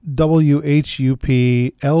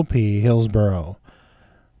WHUP LP Hillsboro.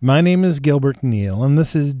 My name is Gilbert Neal, and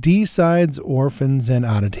this is D-Sides, Orphans, and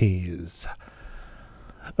Oddities,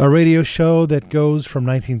 a radio show that goes from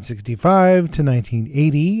 1965 to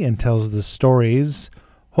 1980 and tells the stories,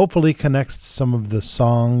 hopefully connects some of the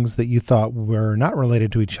songs that you thought were not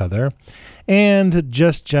related to each other, and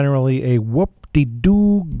just generally a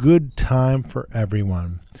whoop-de-doo good time for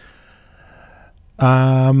everyone.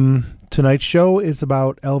 Tonight's show is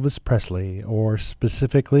about Elvis Presley, or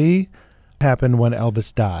specifically what happened when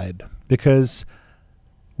Elvis died. Because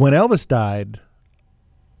when Elvis died,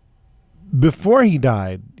 before he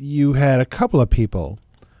died, you had a couple of people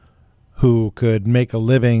who could make a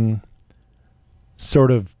living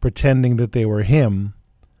sort of pretending that they were him.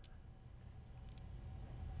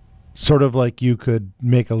 Sort of like you could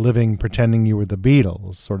make a living pretending you were the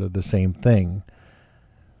Beatles, sort of the same thing.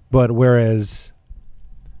 But whereas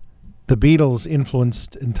the Beatles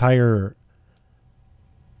influenced entire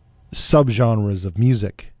subgenres of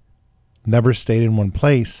music, never stayed in one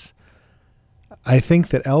place, I think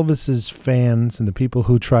that Elvis's fans and the people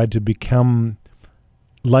who tried to become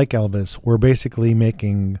like Elvis were basically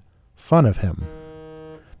making fun of him.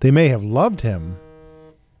 They may have loved him.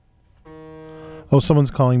 Oh,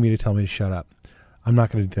 someone's calling me to tell me to shut up. I'm not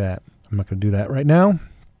going to do that. I'm not going to do that right now.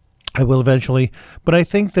 I will eventually. But I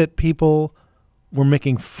think that people were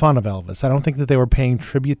making fun of Elvis. I don't think that they were paying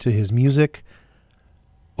tribute to his music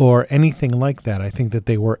or anything like that. I think that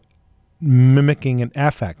they were mimicking an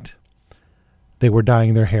affect. They were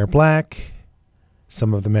dyeing their hair black.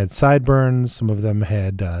 Some of them had sideburns. Some of them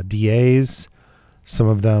had DAs. Some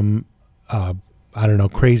of them,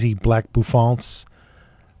 crazy black bouffants.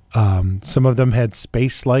 Some of them had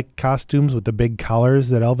space-like costumes with the big collars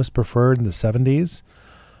that Elvis preferred in the 70s.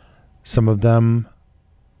 Some of them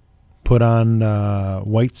put on a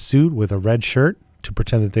white suit with a red shirt to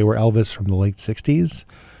pretend that they were Elvis from the late 60s.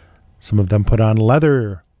 Some of them put on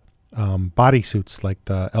leather bodysuits like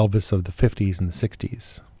the Elvis of the 50s and the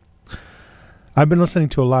 60s. I've been listening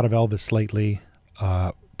to a lot of Elvis lately,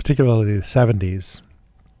 particularly the 70s,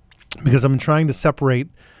 because I'm trying to separate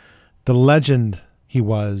the legend he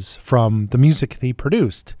was from the music he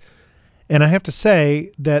produced. And I have to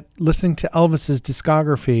say that listening to Elvis's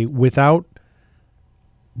discography without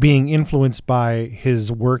being influenced by his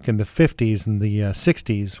work in the 50s and the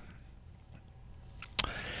 60s,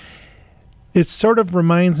 it sort of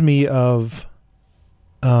reminds me of,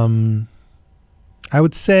 I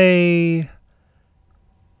would say,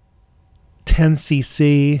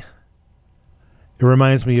 10cc. It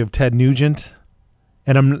reminds me of Ted Nugent.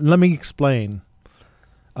 And let me explain.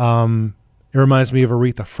 It reminds me of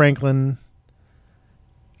Aretha Franklin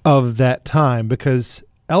of that time, because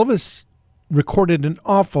Elvis recorded an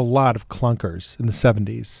awful lot of clunkers in the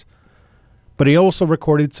 70s, but he also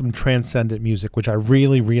recorded some transcendent music, which I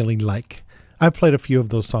really, really like. I've played a few of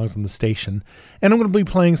those songs on the station, and I'm going to be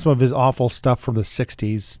playing some of his awful stuff from the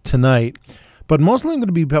 60s tonight, but mostly I'm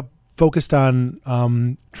going to be focused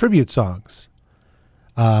on tribute songs.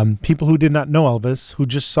 People who did not know Elvis, who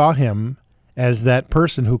just saw him as that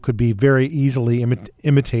person who could be very easily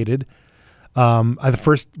imitated. The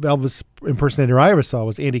first Elvis impersonator I ever saw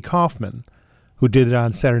was Andy Kaufman, who did it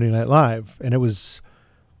on Saturday Night Live. And it was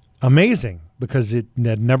amazing, because it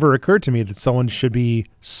had never occurred to me that someone should be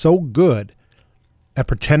so good at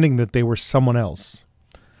pretending that they were someone else.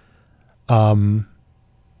 That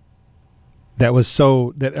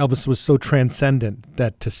Elvis was so transcendent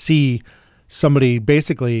that to see somebody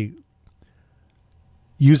basically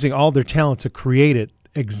using all their talent to create it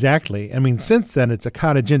exactly. I mean, since then, it's a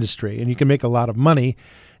cottage industry, and you can make a lot of money,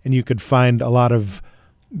 and you could find a lot of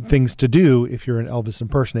things to do if you're an Elvis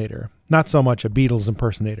impersonator. Not so much a Beatles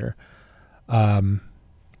impersonator. But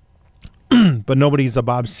nobody's a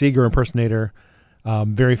Bob Seger impersonator.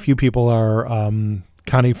 Very few people are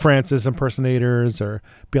Connie Francis impersonators or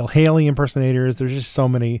Bill Haley impersonators. There's just so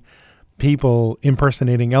many people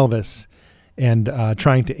impersonating Elvis and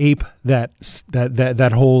trying to ape that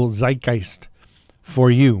whole zeitgeist for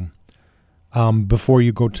you before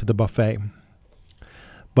you go to the buffet.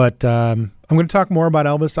 But I'm going to talk more about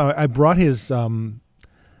Elvis. I brought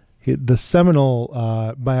the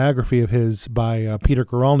seminal biography of his by Peter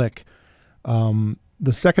Guralnick.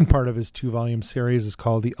 The second part of his 2-volume series is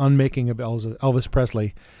called The Unmaking of Elvis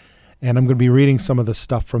Presley, and I'm going to be reading some of the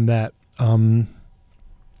stuff from that.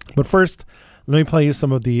 But first, let me play you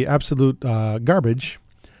some of the absolute garbage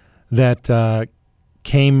that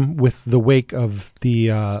came with the wake of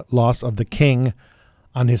the loss of the king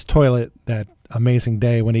on his toilet that amazing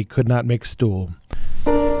day when he could not make stool.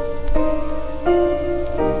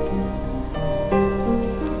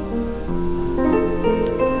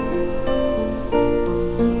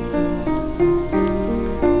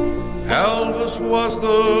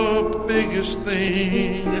 the biggest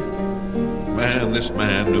thing. Man, this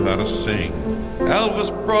man knew how to sing. Elvis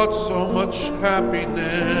brought so much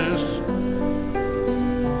happiness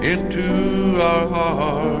into our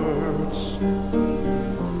hearts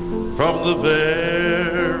from the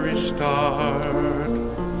very start.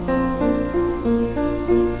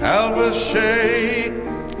 Elvis shake,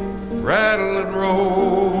 rattle and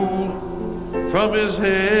roll from his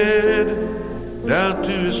head down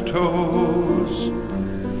to his toes.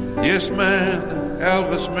 Yes, man,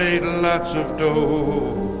 Elvis made lots of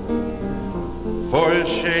dough for his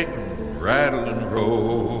shake, rattle and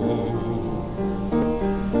roll.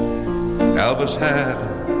 Elvis had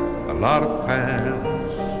a lot of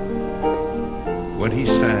fans. When he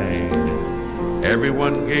sang,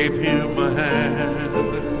 everyone gave him a hand.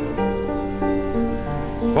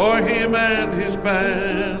 For him and his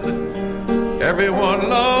band, everyone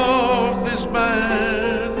loved this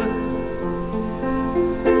man.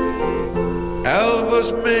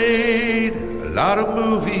 Elvis made a lot of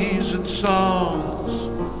movies and songs.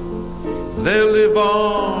 They'll live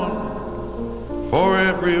on for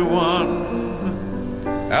everyone.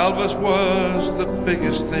 Elvis was the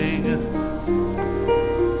biggest thing.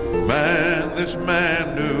 Man, this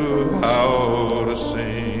man knew how to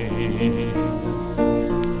sing.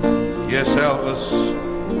 Yes, Elvis,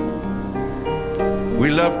 we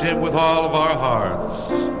loved him with all of our hearts.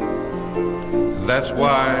 That's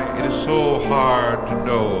why it is so hard to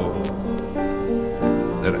know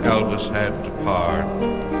that Elvis had to part.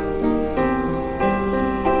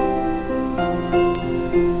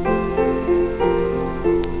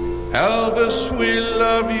 Elvis, we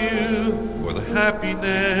love you for the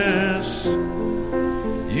happiness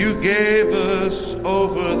you gave us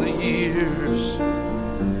over the years.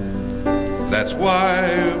 That's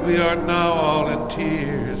why we are now all in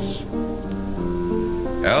tears.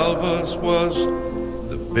 Elvis was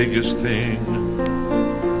the biggest thing.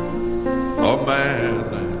 Oh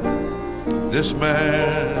man, this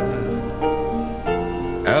man,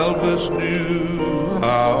 Elvis knew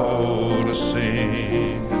how to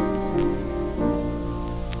sing.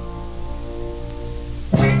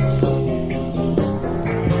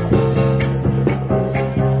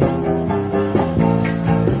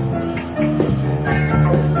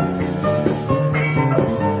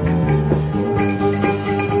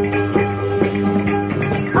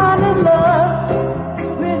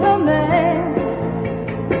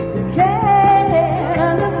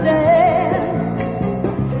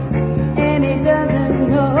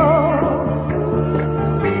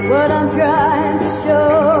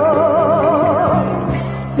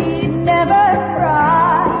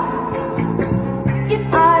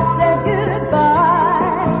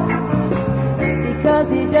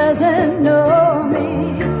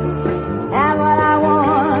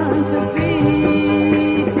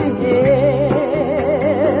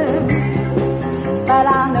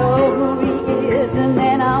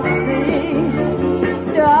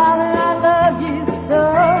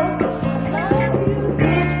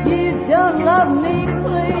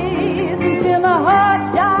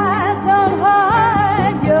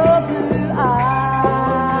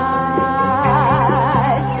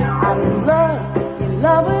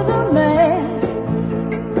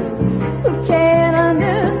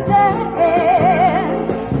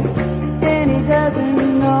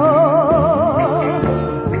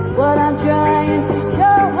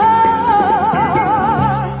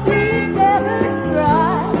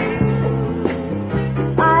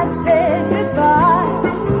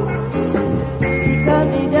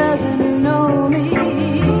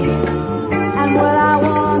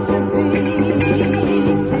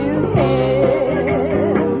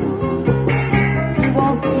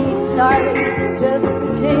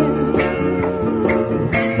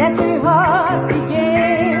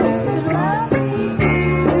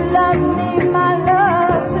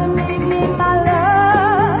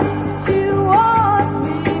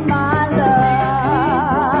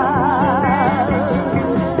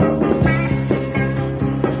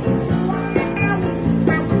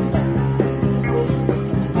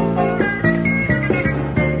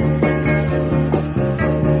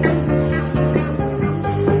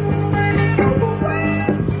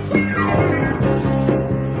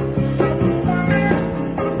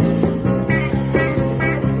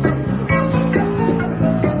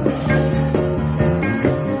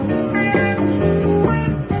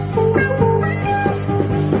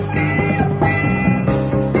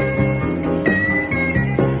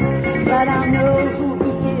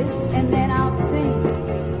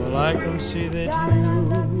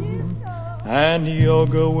 And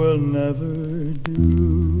yoga will never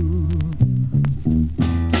do.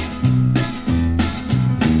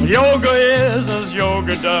 Yoga is as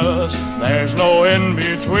yoga does, there's no in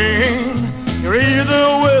between. You're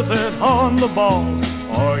either with it on the ball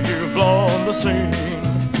or you've blown the scene.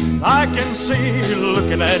 I can see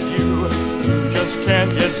looking at you, you just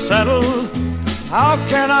can't get settled. How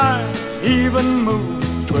can I even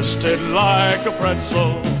move, twisted like a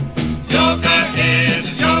pretzel? Yoga is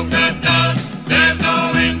as yoga does, there's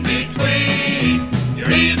no in between.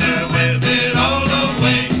 You're either with it all the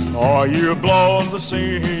way, or you've blown the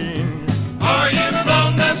scene. Or you've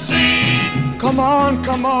blown the scene. Come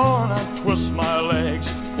on, I twist my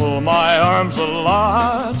legs, pull my arms a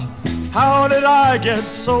lot. How did I get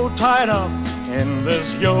so tied up in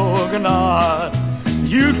this yoga knot?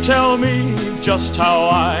 You tell me just how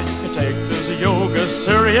I can take this yoga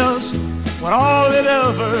serious, when all it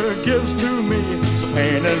ever gives to me is a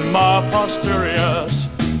pain in my posteriors.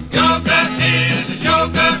 Yoga is as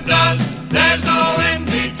yoga does, there's no in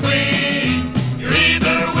between. You're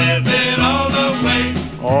either with it all the way,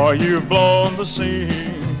 or you've blown the scene.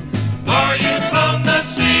 Or you've blown the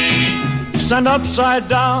scene. Stand upside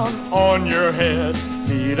down on your head,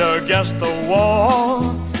 feet against the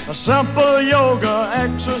wall. A simple yoga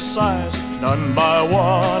exercise done by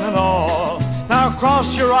one and all. Now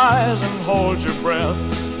cross your eyes and hold your breath,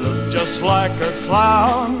 look just like a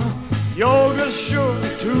clown. Yoga's sure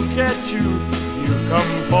to catch you if you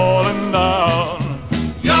come falling down.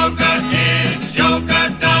 Yoga is as yoga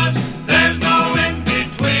does, there's no in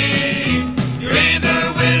between. You're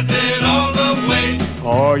either with it all the way,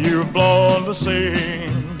 or you've blown the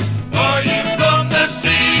scene. Or you've blown the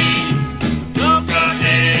scene. Yoga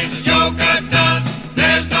is as yoga does,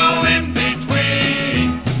 there's no in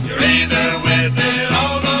between. You're either with it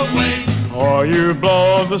all the way, or you've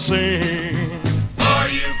blown the scene. Or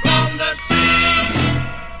you've blown the scene.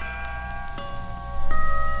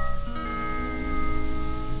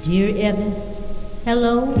 Dear Elvis,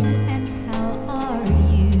 hello and how are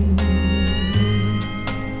you?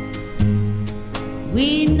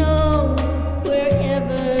 We know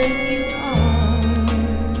wherever you are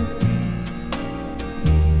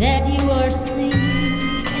that you are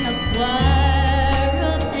singing in a choir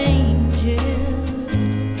of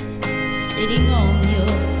angels sitting on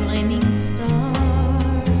your flaming star.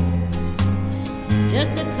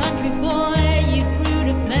 Just a country boy, you grew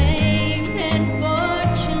to fame and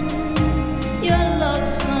fortune. Your love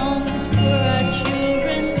songs were our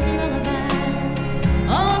children's lullabies.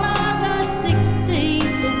 On August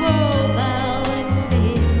 16th, the world bowed its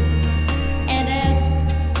head and asked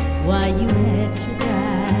why you had to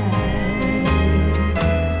die.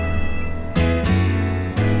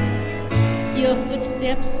 Your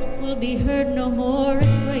footsteps will be heard no more at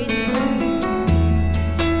Graceland.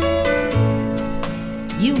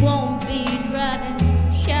 You won't be driving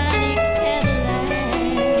shiny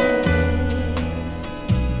Cadillacs.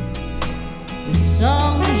 The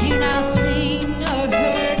songs you now sing are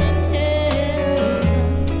heard in heaven.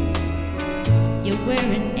 You're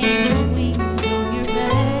wearing angel wings on your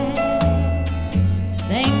back.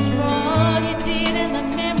 Thanks for all you did and the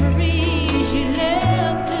memories you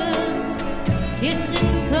left us.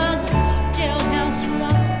 Kissing cousins, jailhouse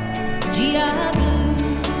rock, GI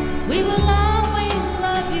blues. We will always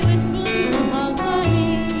love you in blue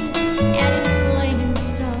Hawaii, and in flaming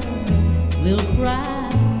star we'll cry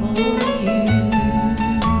for you.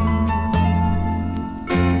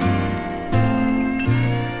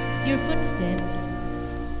 Your footsteps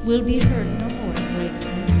will be heard no more at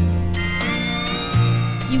Graceland.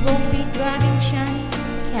 You won't be driving shiny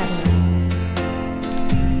Cadillacs.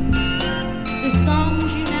 The songs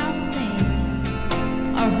you now sing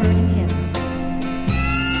are heard in heaven.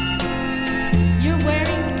 You're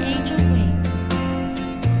wearing angel wings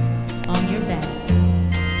on your back.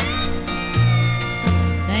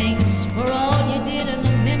 Thanks for all you did and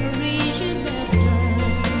the memories you left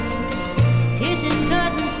us. Kissing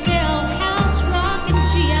cousins, jailhouse rock, and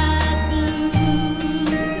GI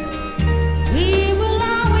blues. We will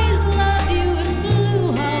always love you in blue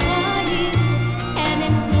Hawaii, and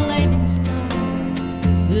in flaming star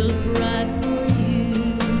we'll cry for you.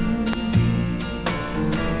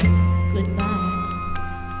 Goodbye,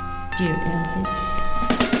 dear Elvis.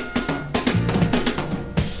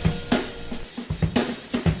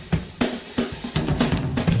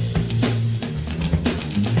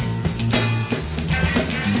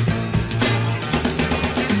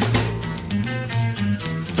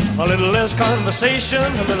 A little less conversation,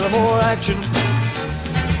 a little more action.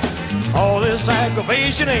 All this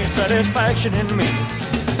aggravation ain't satisfaction in me.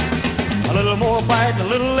 A little more bite, a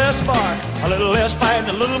little less spark. A little less fight,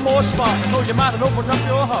 a little more spark. Close your mouth and open up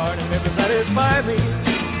your heart and maybe satisfy me.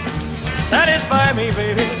 Satisfy me,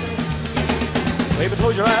 baby. Baby,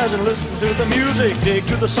 close your eyes and listen to the music, dig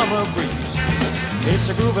to the summer breeze.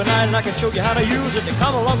 It's a groovy night and I can show you how to use it. To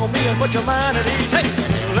come along with me and put your mind at ease. Hey, a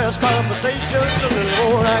little less conversation, a little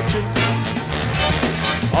more action.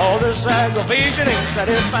 All this aggravation ain't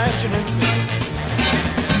satisfaction in me.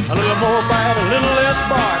 A little more bite, a little less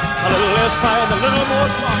bark. A little less fight, a little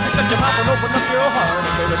more spark. Shut your mouth and open up your heart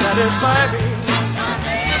and baby, satisfy me.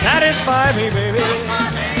 Satisfy me, baby.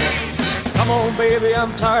 Come on, baby,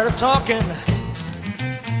 I'm tired of talking.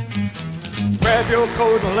 Grab your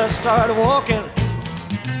coat and let's start walking.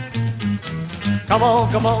 Come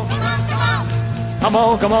on, come on. Come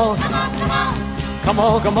on, come on. Come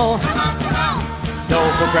on, come on.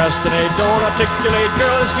 Don't procrastinate, don't articulate.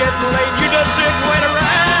 Girl, it's getting late. You just sit and wait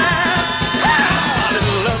around. A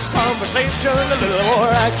little less conversation, a little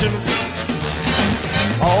more action.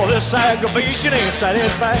 All this aggravation ain't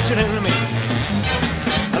satisfaction in me.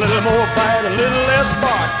 A little more bite, a little less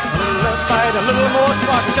bark. A little less bite, a little more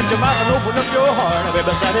spark. Shut your mouth and open up your heart. Now,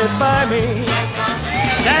 baby, satisfy me.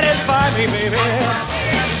 Satisfy me, baby.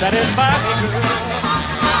 Satisfy me, girl.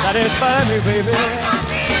 Satisfy me, baby.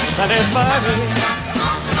 Satisfy me.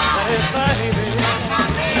 Satisfy me, baby.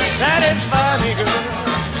 Satisfy me, girl.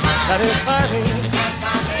 Satisfy me.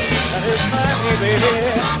 Satisfy me, baby.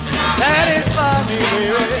 Satisfy me,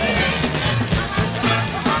 baby.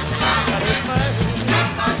 Satisfy me.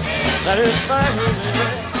 Satisfy me, baby.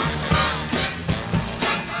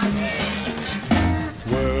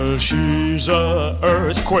 Well, she's a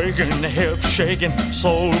earthquaking, hip-shaking,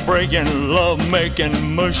 soul-breaking,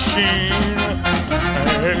 love-making machine.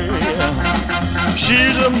 Hey,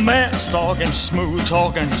 she's a man-stalking,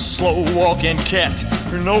 smooth-talking, slow-walking cat.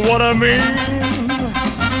 You know what I mean?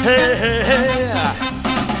 Hey, hey, hey.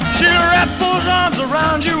 She'll wrap those arms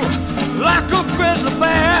around you like a grizzly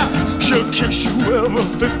bear. She'll kiss you every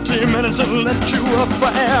 15 minutes and let you up for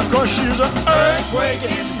air. Cause she's an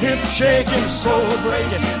earthquaking, hip-shaking,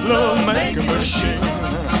 soul-breaking, love-making machine.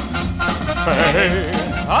 Hey,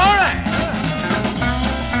 all right.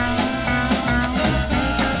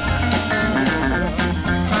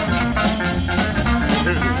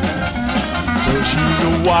 Well, she's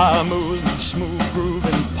a wild-moving,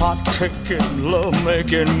 smooth-grooving, pot-tricking,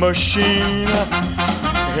 love-making machine.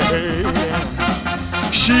 Hey,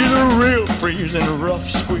 she's a real freezing, rough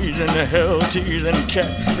squeezing, hell teasing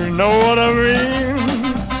cat. You know what I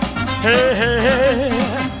mean? Hey, hey, hey.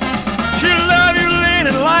 She'll love you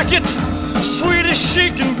leaning like it, sweet as she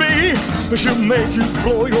can be. She'll make you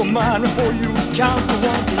blow your mind before you count to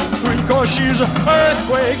 1, 2, 3. Cause she's an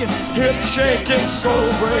earthquaking, hip-shaking,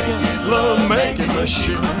 soul-breaking, love-making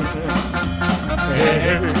machine. Hey,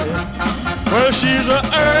 hey. Well, she's an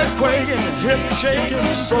earthquaking,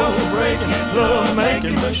 hip-shaking, soul-breaking,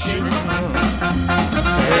 love-making machine.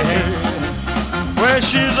 Hey. Well,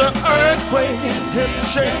 she's an earthquaking,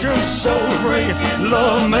 hip-shaking, soul-breaking,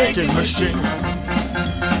 love-making machine.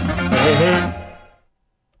 Hey.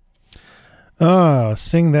 Oh,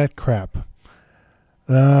 sing that crap.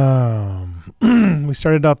 We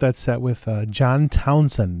started off that set with John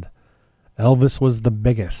Townsend. Elvis was the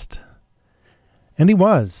biggest. And he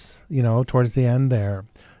was, towards the end there.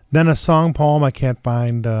 Then a song poem. I can't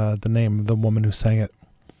find the name of the woman who sang it.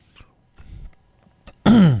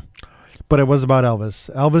 But it was about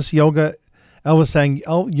Elvis. Elvis sang,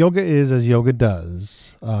 yoga is as yoga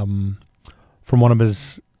does. From one of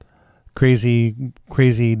his crazy,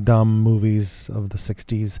 dumb movies of the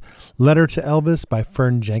 60s. Letter to Elvis by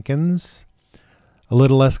Fern Jenkins. A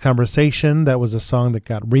Little Less Conversation. That was a song that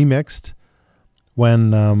got remixed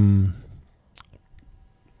when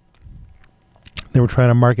they were trying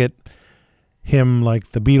to market him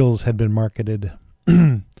like the Beatles had been marketed.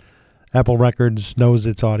 Apple Records knows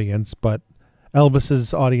its audience, but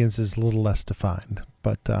Elvis's audience is a little less defined.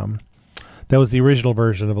 But that was the original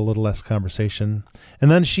version of A Little Less Conversation.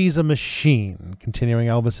 And then She's a Machine, continuing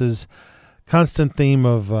Elvis's constant theme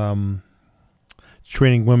of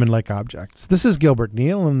treating women like objects. This is Gilbert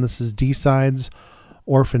Neal, and this is D-Sides,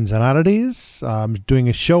 Orphans and Oddities. I'm doing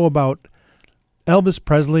a show about Elvis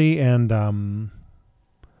Presley and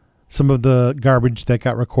some of the garbage that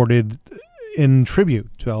got recorded in tribute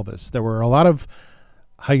to Elvis. There were a lot of,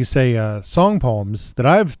 song poems that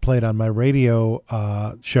I've played on my radio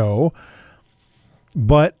show.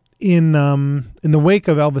 But in the wake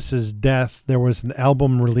of Elvis's death, there was an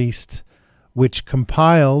album released which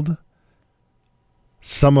compiled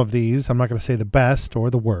some of these. I'm not going to say the best or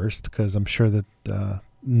the worst because I'm sure that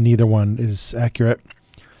neither one is accurate.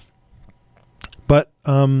 But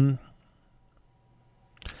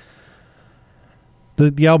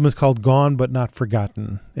the album is called Gone But Not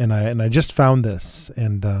Forgotten, and I just found this,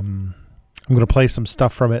 and I'm going to play some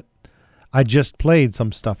stuff from it I just played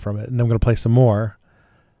some stuff from it, and I'm going to play some more.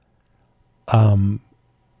 And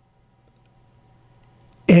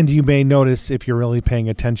you may notice, if you're really paying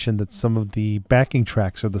attention, that some of the backing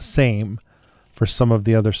tracks are the same for some of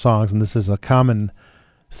the other songs. And this is a common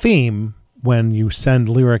theme when you send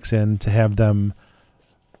lyrics in to have them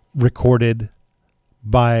recorded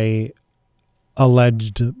by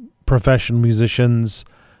alleged professional musicians,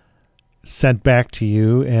 sent back to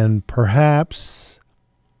you, and perhaps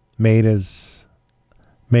made a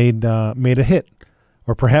hit,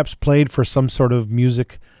 or perhaps played for some sort of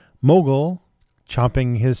music mogul,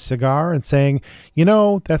 chomping his cigar and saying, you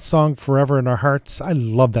know, that song Forever in Our Hearts, I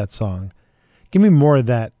love that song. Give me more of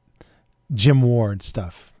that Jim Ward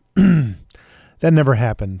stuff. That never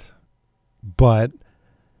happened. But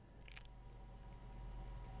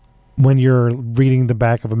when you're reading the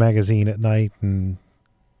back of a magazine at night and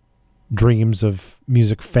dreams of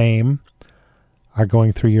music fame are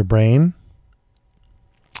going through your brain,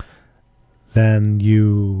 then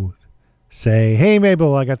you say, hey,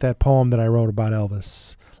 Mabel, I got that poem that I wrote about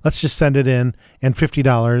Elvis. Let's just send it in and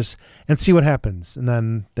 $50 and see what happens. And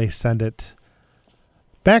then they send it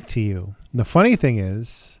back to you. And the funny thing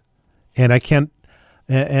is, and I can't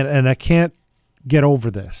get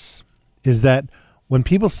over this, is that when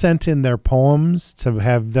people sent in their poems to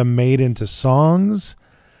have them made into songs,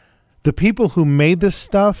 the people who made this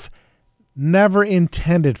stuff never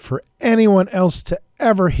intended for anyone else to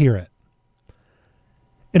ever hear it.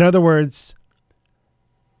 In other words,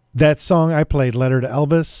 that song I played, Letter to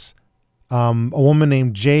Elvis, a woman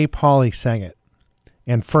named Jay Pauley sang it,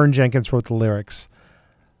 and Fern Jenkins wrote the lyrics.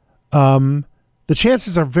 The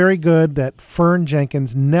chances are very good that Fern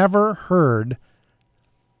Jenkins never heard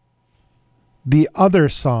the other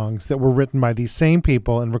songs that were written by these same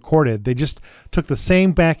people and recorded. They just took the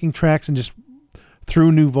same backing tracks and just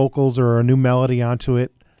threw new vocals or a new melody onto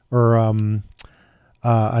it, or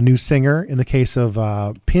a new singer. In the case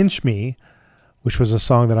of Pinch Me, which was a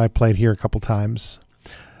song that I played here a couple times.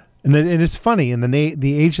 And it's funny, in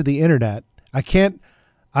the age of the internet, I can't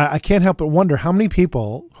help but wonder how many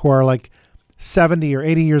people who are like 70 or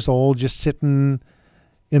 80 years old, just sitting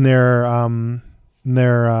in their home,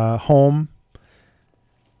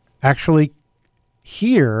 actually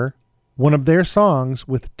hear one of their songs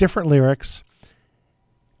with different lyrics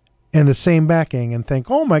and the same backing and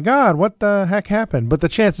think, oh my God, what the heck happened? But the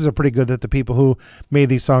chances are pretty good that the people who made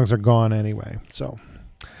these songs are gone anyway. So,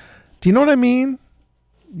 do you know what I mean?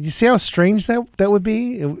 You see how strange that would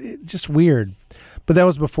be? It just weird. But that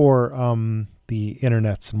was before the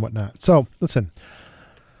internets and whatnot. So, listen.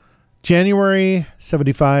 January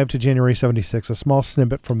 75 to January 76, a small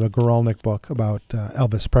snippet from the Guralnick book about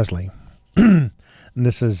Elvis Presley. And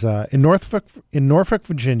this is in Norfolk,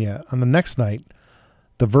 Virginia. On the next night,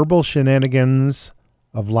 the verbal shenanigans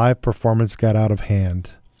of live performance got out of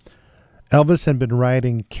hand. Elvis had been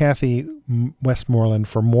riding Kathy Westmoreland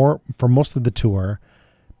for most of the tour,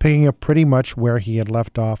 picking up pretty much where he had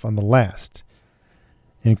left off on the last.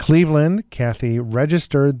 In Cleveland, Kathy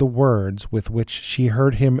registered the words with which she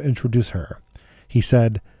heard him introduce her. He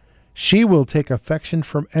said, "She will take affection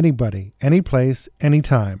from anybody, any place, any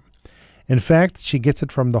time. In fact, she gets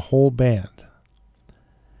it from the whole band."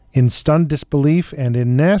 In stunned disbelief and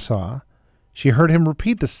in Nassau, she heard him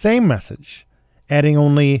repeat the same message, adding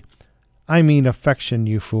only, "I mean affection,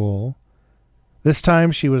 you fool." This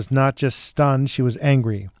time she was not just stunned, she was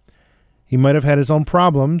angry. He might have had his own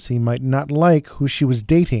problems. He might not like who she was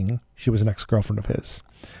dating. She was an ex-girlfriend of his.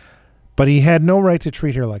 But he had no right to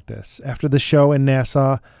treat her like this. After the show in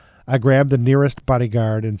Nassau, I grabbed the nearest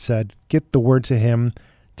bodyguard and said, "Get the word to him.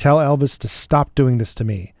 Tell Elvis to stop doing this to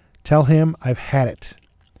me. Tell him I've had it."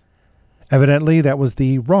 Evidently, that was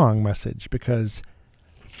the wrong message, because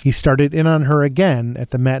he started in on her again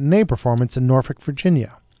at the matinee performance in Norfolk,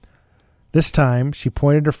 Virginia. This time, she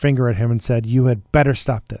pointed her finger at him and said, "You had better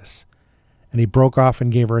stop this." And he broke off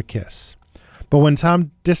and gave her a kiss. But when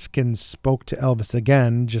Tom Diskins spoke to Elvis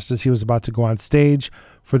again, just as he was about to go on stage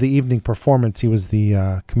for the evening performance, he was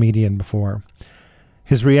the comedian before,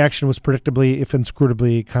 his reaction was predictably, if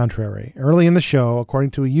inscrutably, contrary. Early in the show,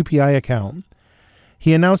 according to a UPI account,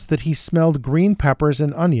 he announced that he smelled green peppers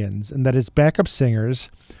and onions, and that his backup singers,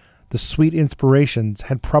 the Sweet Inspirations,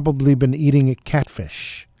 had probably been eating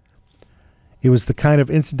catfish. It was the kind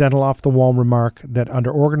of incidental off-the-wall remark that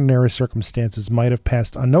under ordinary circumstances might have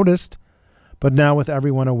passed unnoticed, but now with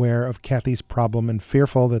everyone aware of Kathy's problem and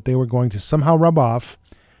fearful that they were going to somehow rub off,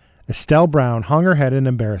 Estelle Brown hung her head in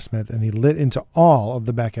embarrassment, and he lit into all of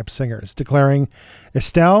the backup singers, declaring,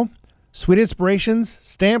 "Estelle, Sweet Inspirations,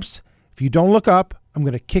 Stamps, if you don't look up, I'm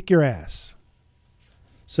going to kick your ass."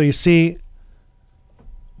 So you see,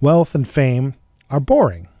 wealth and fame are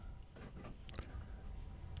boring.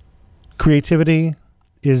 Creativity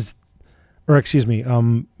is,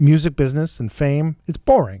 music business and fame, it's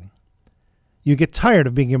boring. You get tired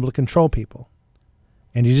of being able to control people.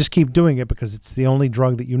 And you just keep doing it because it's the only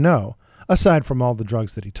drug that you know, aside from all the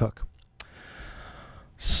drugs that he took.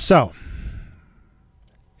 So,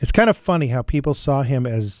 it's kind of funny how people saw him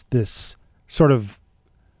as this sort of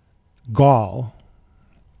Gaul.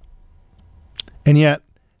 And yet,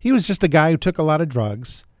 he was just a guy who took a lot of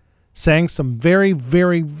drugs, sang some very,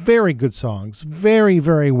 very, very good songs, very,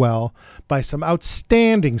 very well, by some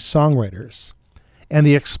outstanding songwriters. And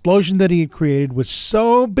the explosion that he had created was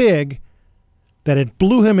so big that it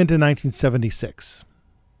blew him into 1976.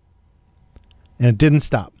 And it didn't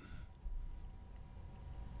stop.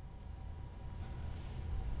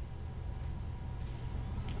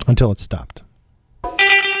 Until it stopped.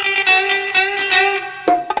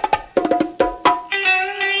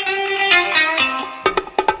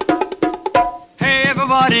 Hey,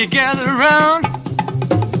 everybody gather around.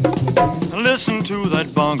 Listen to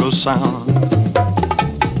that bongo sound.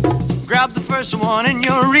 Grab the first one in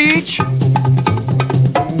your reach.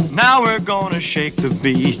 Now we're gonna shake the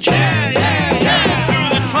beach. Yeah, yeah, yeah. Do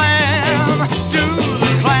the clam, do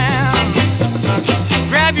the clam.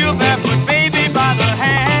 Grab your barefoot baby by the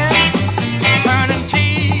hand. Turn and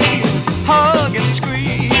tease, hug and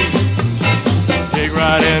squeeze. Dig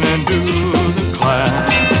right in and do the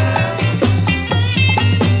clam.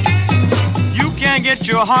 You can't get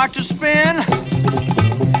your heart to spin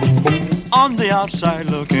on the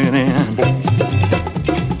outside looking in.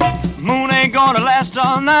 Moon ain't gonna last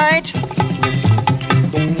all night.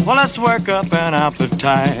 Well, let's work up an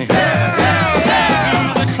appetite. Do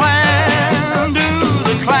the clam, do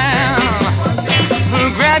the clam.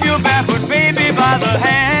 Grab your barefoot baby by the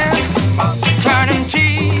hand. Turn and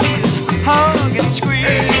tease, hug and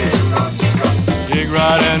squeeze. Dig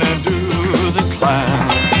right in and do the clam.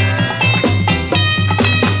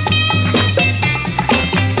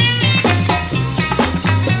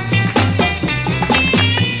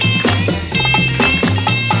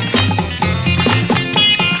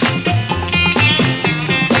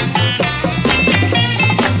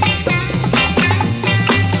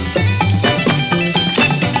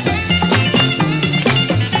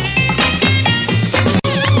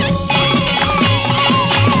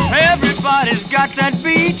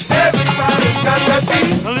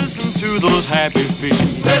 Listen to those happy feet.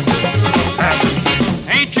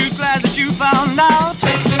 Ain't you glad that you found out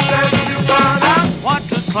what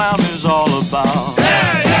the clown is all about?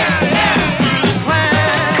 Yeah, yeah, yeah. Do the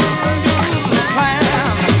clam, do the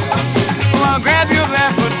clam. Well, grab your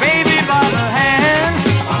barefoot baby by the hand.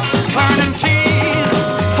 Turn and tease,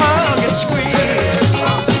 hug and squeeze.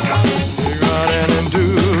 Dig right in and do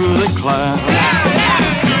the clam.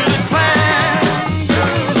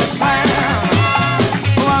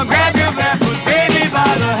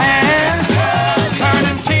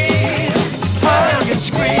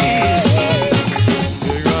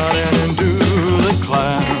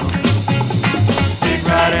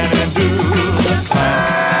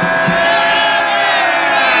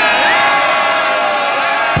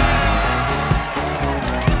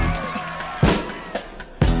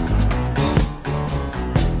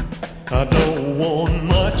 I don't want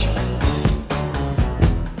much,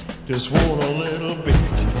 just want a little bit.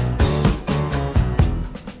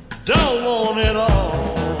 Don't want it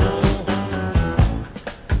all,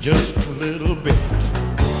 just a little bit.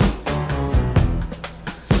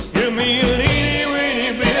 Give me an itty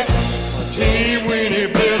weeny bit, a teeny weeny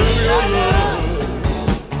bit of your love.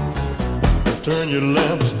 Turn your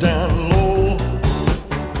lamps down low,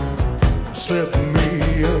 slip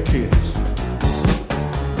me a kiss.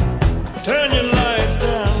 Turn your lights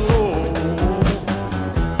down low,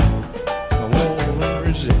 I won't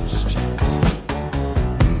resist.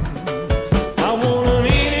 I want an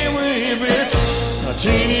itty weeny bit, a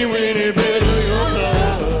teeny weeny bit of your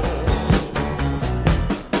love.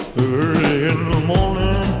 Early in the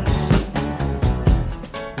morning,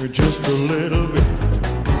 with just a little bit.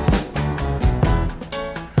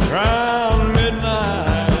 Around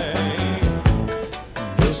midnight,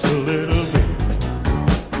 just a little bit.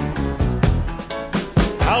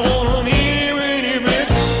 I want an itty weeny bit,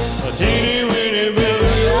 a teeny weeny bit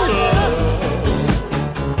of your love.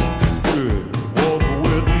 Walk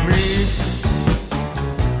with me,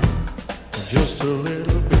 just a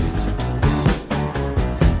little bit.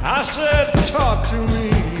 I said, talk to me,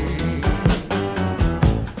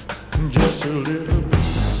 just a little bit.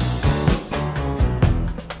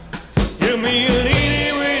 Give me an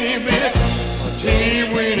itty weeny bit, a teeny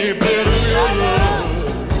weeny bit of your love.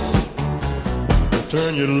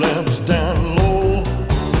 turn your lamps down low,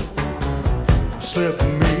 slip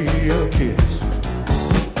me a kiss.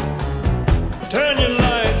 Turn your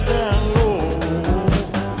lights down low,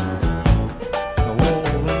 I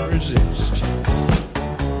wanna resist.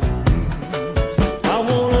 I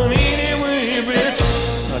want an itty bitty bit,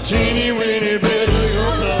 a teeny weeny bit of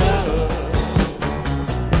your love.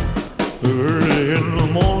 Early in the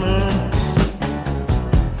morning,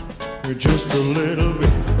 just a little bit.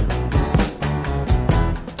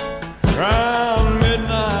 Around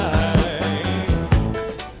midnight,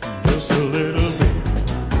 just a little bit.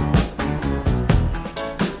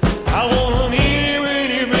 I want an itty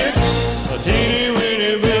bitty bit, a teeny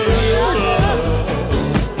weeny bit of your love.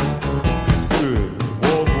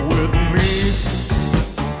 Walk with me,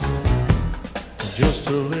 just a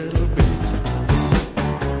little bit.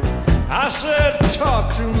 I said, talk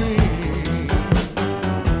to me,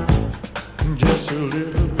 just a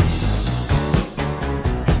little bit.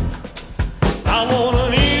 I want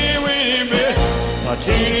an itty bitty bit, a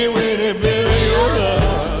teeny weeny bit of your love.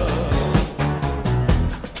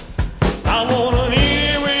 I want an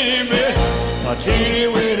itty bitty bit, a teeny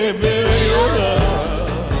weeny bit of your love.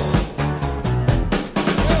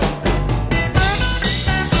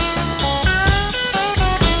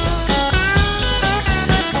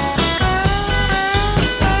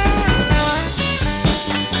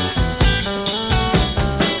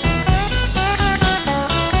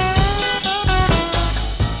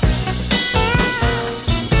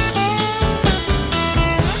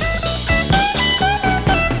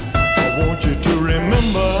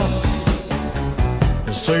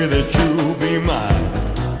 Say that you'll be mine.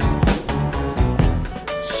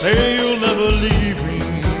 Say you'll never leave me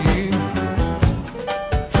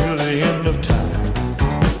till the end of time.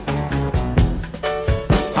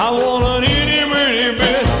 I want an itty bitty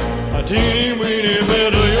bit, a teeny weeny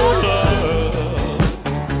bit of your love.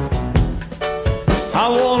 I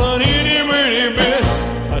want an itty bitty bit,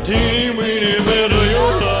 a teeny weeny bit of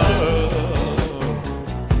your love.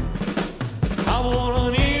 I want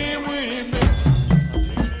an itty bitty bit.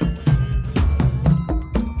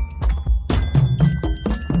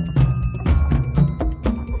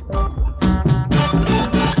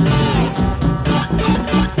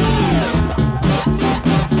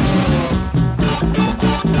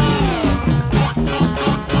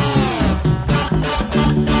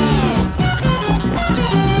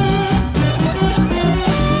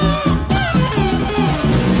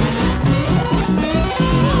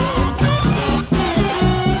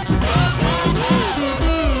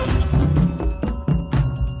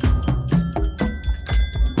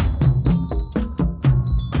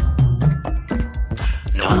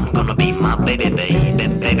 No, I'm gonna be my baby, baby,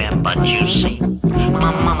 baby. But you see,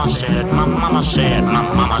 my mama said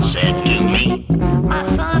to me, my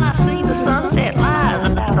son, I see the sunset lies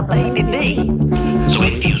about a baby bee. So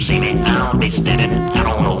if you see me, I'll be standing out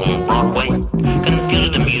on old Broadway,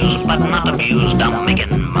 confused, amused, but not abused. I'm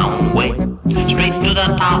making my own way, straight to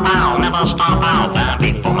the top. I'll never stop. I'll die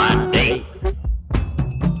before my day.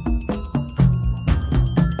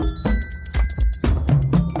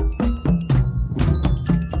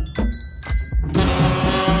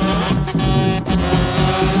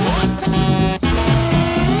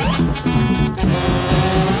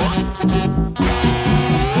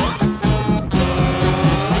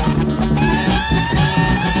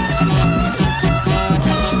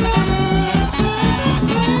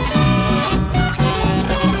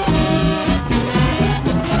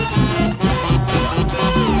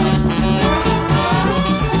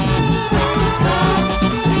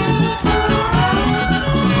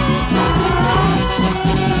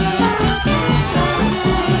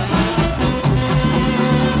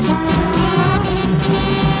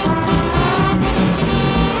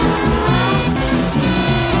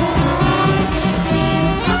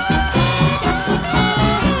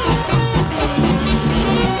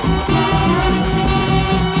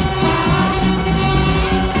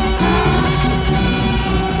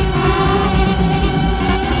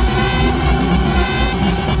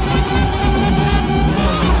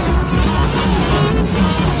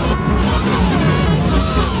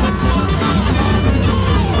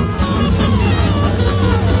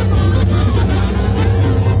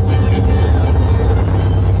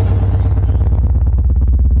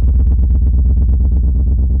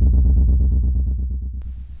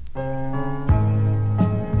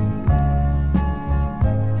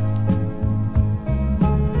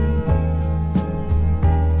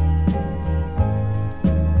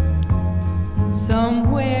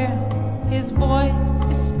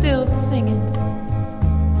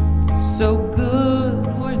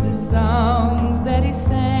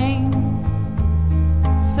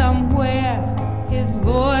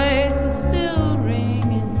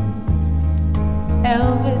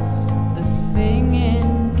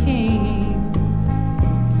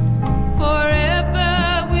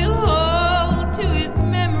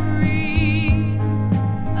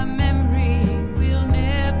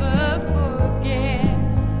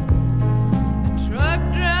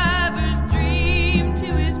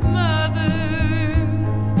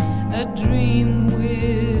 dream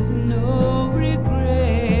with no regrets,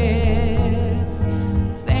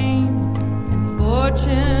 fame and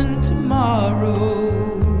fortune tomorrow,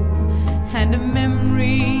 and a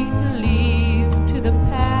memory to leave to the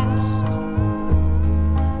past,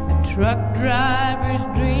 a truck driver's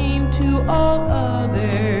dream to all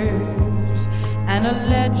others, and a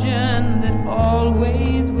legend that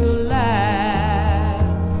always will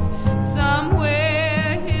last.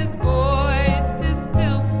 Somewhere his voice is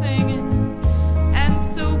still singing, and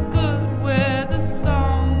so good were the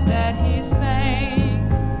songs that he sang.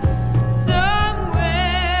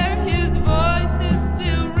 Somewhere his voice is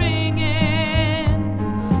still ringing,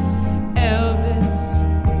 Elvis,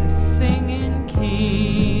 the singing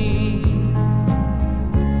king.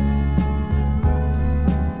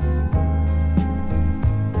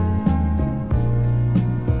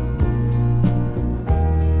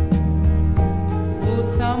 Oh,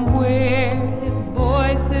 somewhere his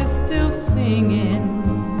voice is still singing.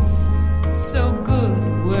 So good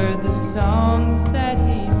were the songs that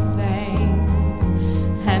he sang.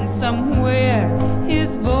 And somewhere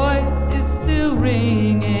his voice is still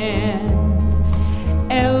ringing.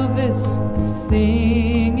 Elvis, the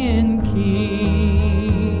singing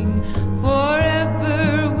king.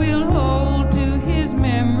 Forever we'll hold to his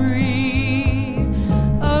memory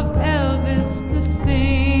of Elvis, the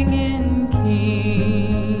singing king.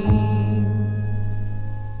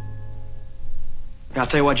 I'll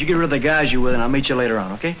tell you what, you get rid of the guys you're with, and I'll meet you later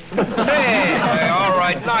on, okay? Hey, all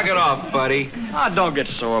right, knock it off, buddy. Ah, don't get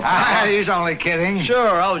sore about it. He's only kidding.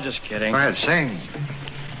 Sure, I was just kidding. Go ahead, sing.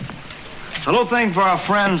 It's a little thing for our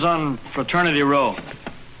friends on Fraternity Row.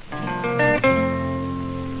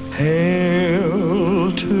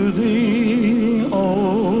 Hail to the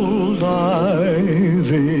old Ivy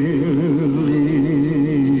League.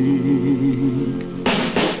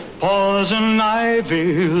 Poison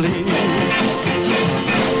Ivy League.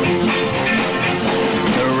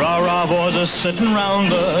 The rah-rah boys are sitting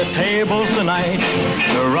round the tables tonight.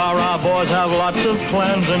 The rah-rah boys have lots of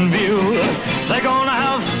plans in view. They're gonna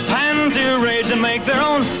have panty raids and make their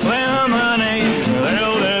own lemonade.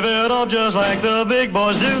 They'll live it up just like the big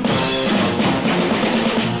boys do.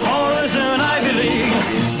 Boys in Ivy League,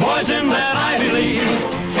 boys in that Ivy League,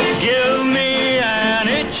 give me an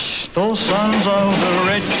itch, those sons of the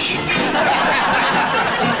rich.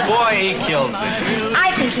 Boy, he killed me.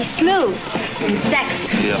 I think he's smooth and sexy.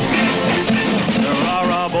 The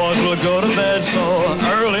rah-rah boys will go to bed so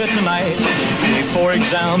early tonight. Before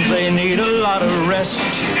exams, they need a lot of rest.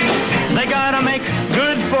 They gotta make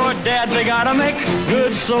good for dad. They gotta make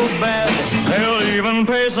good so bad. They'll even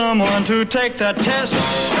pay someone to take that test.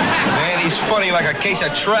 Man, he's funny like a case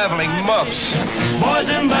of traveling muffs. Boys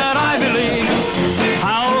in that Ivy League,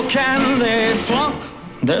 how can they flunk?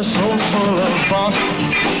 They're so full of funk.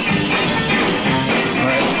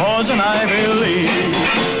 That poison Ivy League.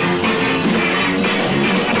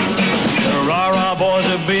 The rah-rah boys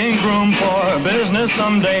are being groomed for business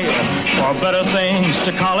someday. For better things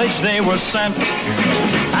to college they were sent.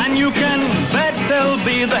 And you can bet they'll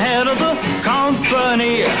be the head of the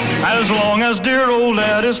company as long as dear old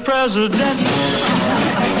dad is president.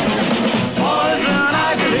 Boys in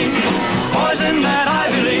Ivy League, boys in that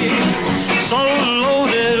Ivy League, so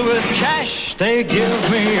loaded with cash they give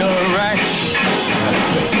me a rash.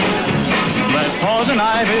 That poison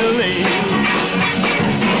Ivy League.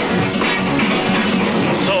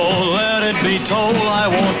 So let it be told I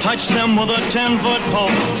won't touch them with a 10-foot pole.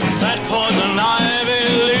 That poison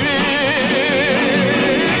Ivy League.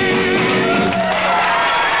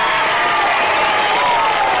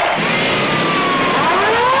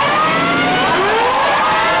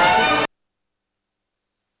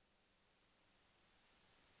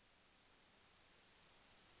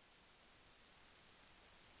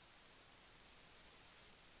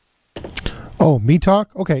 Oh, me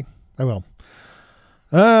talk? Okay, I will.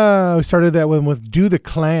 We started that one with Do the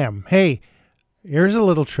Clam. Hey, here's a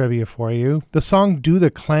little trivia for you. The song Do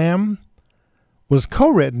the Clam was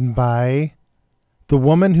co-written by the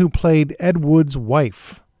woman who played Ed Wood's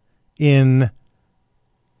wife in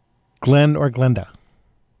Glenn or Glenda.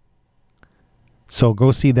 So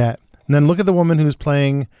go see that. And then look at the woman who's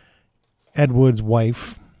playing Ed Wood's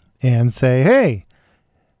wife and say, hey,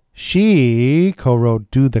 she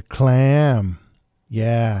co-wrote Do the Clam.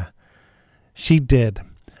 Yeah, she did.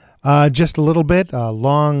 Just a little bit, a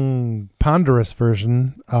long, ponderous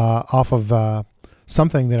version off of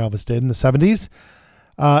something that Elvis did in the 70s.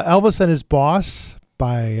 Elvis and His Boss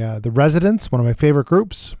by The Residents, one of my favorite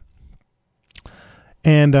groups.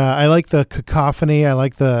 And I like the cacophony. I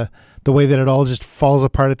like the way that it all just falls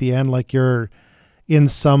apart at the end, like you're in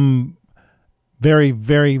some Very,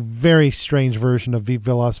 very, very strange version of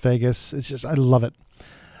Viva Las Vegas. It's just, I love it.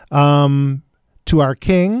 To Our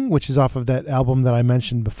King, which is off of that album that I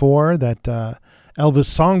mentioned before, that Elvis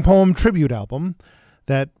Song Poem Tribute album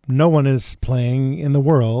that no one is playing in the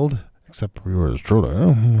world except for yours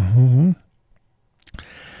truly.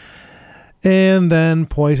 And then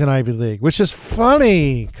Poison Ivy League, which is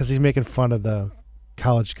funny because he's making fun of the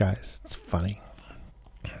college guys. It's funny.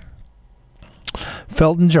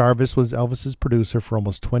 Felton Jarvis was Elvis's producer for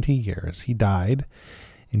almost 20 years. He died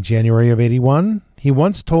in January of 81. He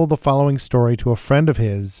once told the following story to a friend of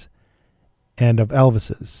his and of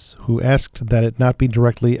Elvis's, who asked that it not be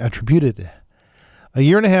directly attributed. A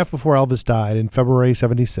year and a half before Elvis died in February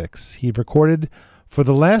 76, he recorded for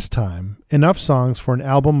the last time enough songs for an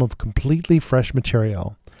album of completely fresh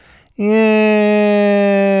material.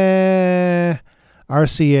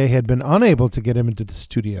 RCA had been unable to get him into the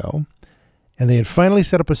studio, and they had finally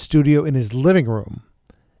set up a studio in his living room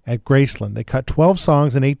at Graceland. They cut 12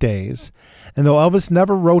 songs in 8 days, and though Elvis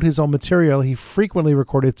never wrote his own material, he frequently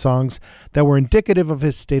recorded songs that were indicative of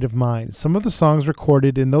his state of mind. Some of the songs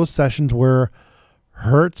recorded in those sessions were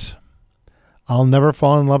Hurt, I'll Never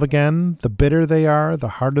Fall in Love Again, The Bitter They Are, The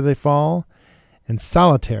Harder They Fall, and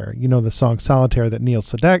Solitaire. You know the song Solitaire that Neil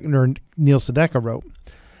Sedaka wrote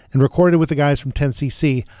and recorded with the guys from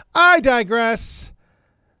 10cc. I digress!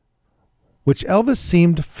 Which Elvis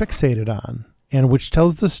seemed fixated on, and which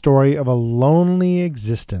tells the story of a lonely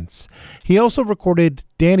existence. He also recorded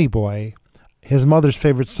Danny Boy, his mother's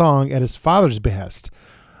favorite song, at his father's behest,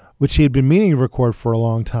 which he had been meaning to record for a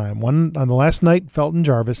long time. On the last night, Felton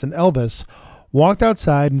Jarvis and Elvis walked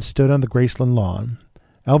outside and stood on the Graceland lawn.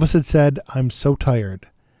 Elvis had said, "I'm so tired."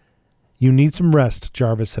 "You need some rest,"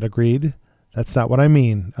 Jarvis had agreed. "That's not what I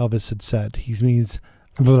mean," Elvis had said. He means,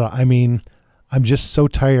 I'm just so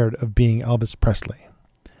tired of being Elvis Presley.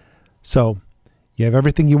 So, you have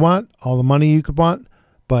everything you want, all the money you could want,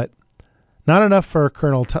 but not enough for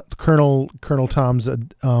Colonel Tom's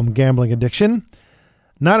gambling addiction.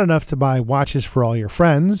 Not enough to buy watches for all your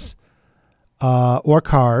friends, or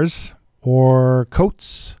cars, or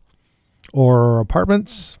coats, or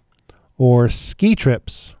apartments, or ski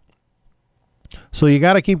trips. So you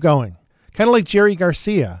got to keep going. Kind of like Jerry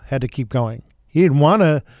Garcia had to keep going. He didn't want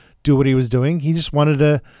to do what he was doing. He just wanted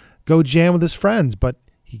to go jam with his friends, but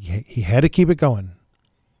he had to keep it going.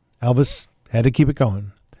 Elvis had to keep it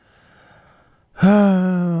going.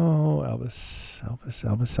 Oh, Elvis.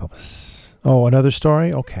 Oh, another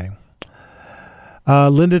story? Okay.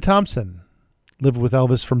 Linda Thompson lived with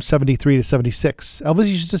Elvis from 73 to 76. Elvis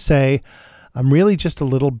used to say, "I'm really just a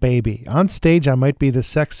little baby. On stage, I might be the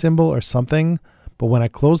sex symbol or something, but when I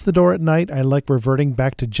close the door at night, I like reverting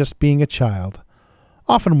back to just being a child.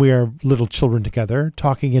 Often we are little children together,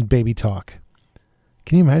 talking in baby talk."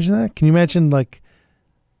 Can you imagine that? Can you imagine, like,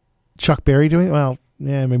 Chuck Berry doing it? Well,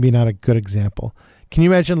 yeah, maybe not a good example. Can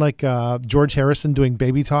you imagine, like, George Harrison doing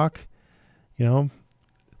baby talk? You know,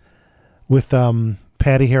 with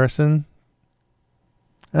Patty Harrison.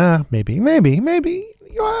 Maybe.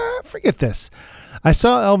 Forget this. I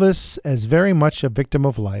saw Elvis as very much a victim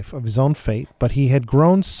of life, of his own fate, but he had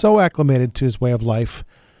grown so acclimated to his way of life,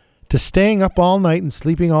 to staying up all night and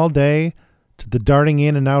sleeping all day, to the darting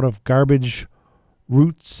in and out of garbage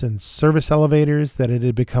routes and service elevators, that it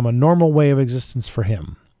had become a normal way of existence for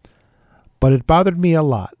him. But it bothered me a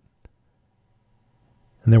lot.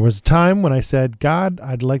 And there was a time when I said, "God,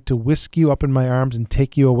 I'd like to whisk you up in my arms and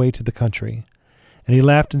take you away to the country." And he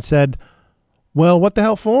laughed and said, "Well, what the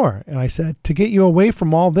hell for?" And I said, "To get you away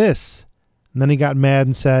from all this." And then he got mad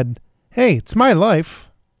and said, "Hey, it's my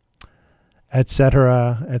life,"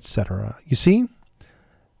 etc., etc. You see,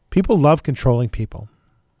 people love controlling people.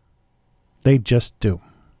 They just do.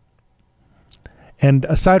 And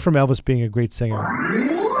aside from Elvis being a great singer,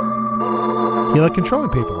 he liked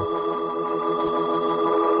controlling people.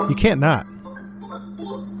 You can't not.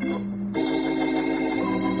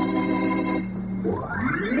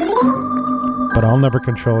 But I'll never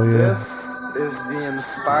control you. This is the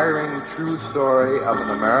inspiring true story of an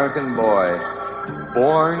American boy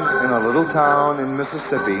born in a little town in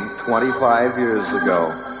Mississippi 25 years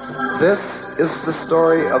ago. This is the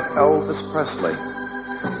story of Elvis Presley.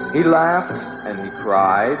 He laughed and he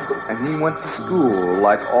cried and he went to school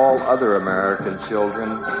like all other American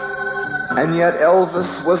children. And yet Elvis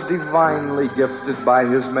was divinely gifted by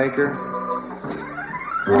his maker.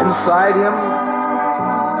 Inside him,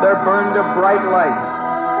 there burned a bright light,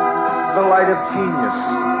 the light of genius.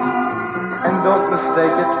 And don't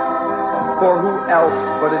mistake it, for who else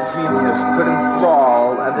but a genius could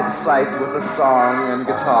enthrall and excite with a song and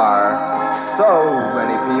guitar so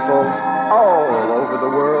many people all over the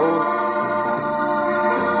world?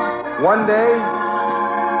 One day,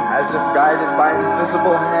 as if guided by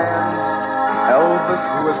invisible hands, Elvis,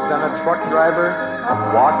 who was then a truck driver,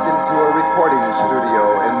 walked into a recording studio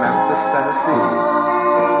in Memphis, Tennessee.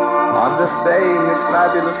 On this day, his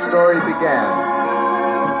fabulous story began.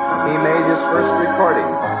 He made his first recording.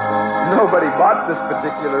 Nobody bought this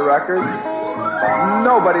particular record.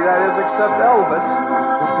 Nobody, that is, except Elvis,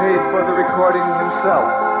 who paid for the recording himself.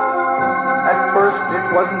 At first, it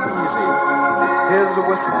wasn't easy. His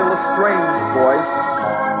was still a strange voice,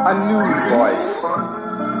 a new voice.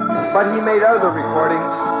 But he made other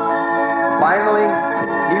recordings. Finally,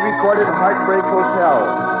 he recorded Heartbreak Hotel,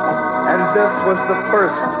 and this was the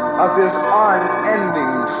first of his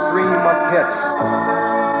unending stream of hits.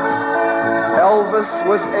 Elvis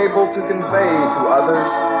was able to convey to others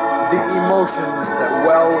the emotions that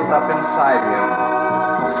welled up inside him.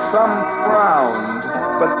 Some frowned,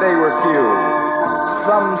 but they were few.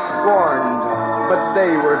 Some scorned, but they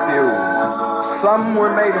were few. Some were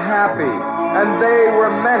made happy, and they were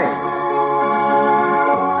many.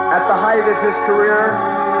 At the height of his career,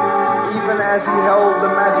 even as he held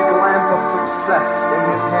the magic lamp of success in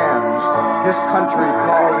his hands, his country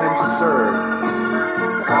called him to serve.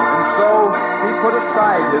 And so he put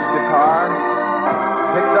aside his guitar,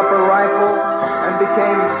 picked up a rifle, and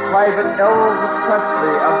became Private Elvis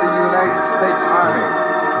Presley of the United States Army.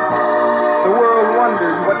 The world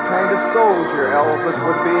wondered what kind of soldier Elvis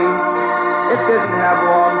would be. It didn't have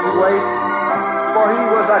long to wait, for he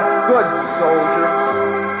was a good soldier.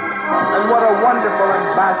 And what a wonderful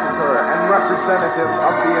ambassador and representative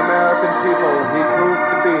of the American people he proved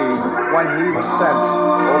to be when he was sent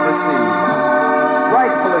overseas.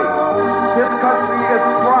 Rightfully, his country is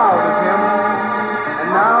proud of him. And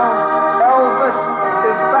now, Elvis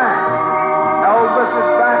is back. Elvis is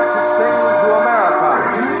back to sing to America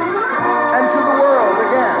and to the world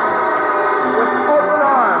again. With open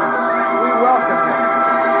arms, we welcome him.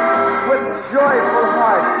 With joyful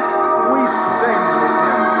hearts, we sing with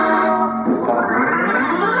him.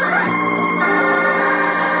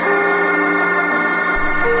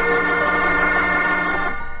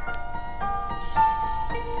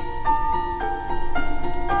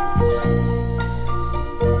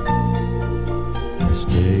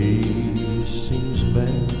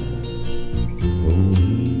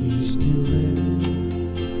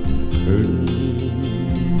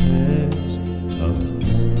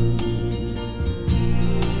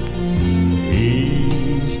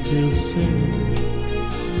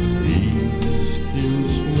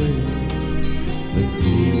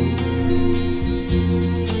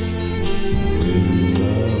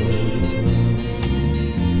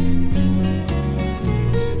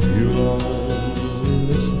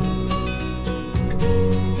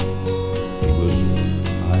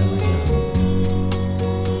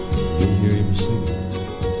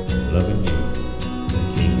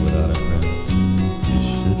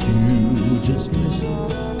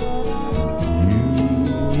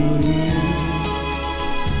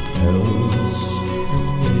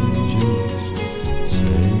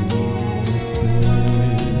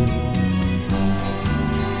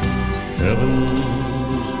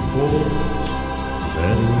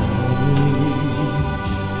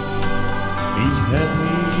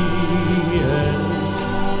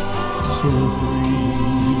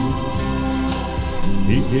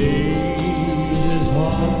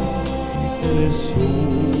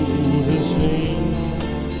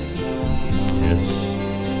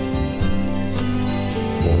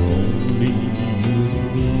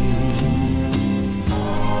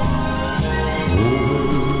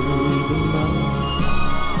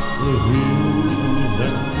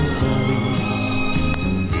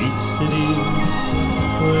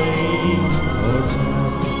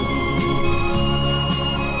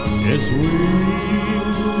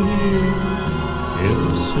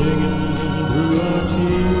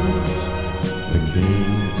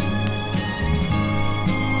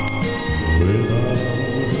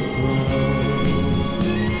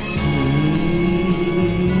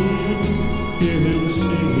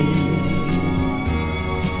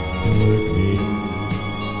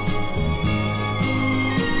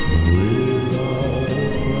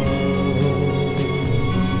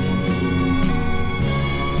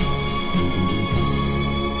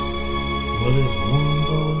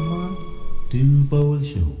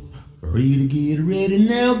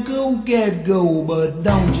 Go, but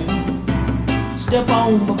don't you step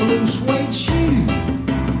on my blue suede shoe.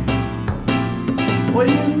 Well,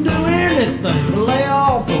 you can do anything but lay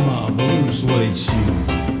off of my blue suede shoe.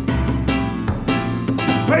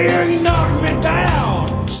 Well, you can knock me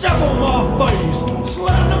down, step on my face,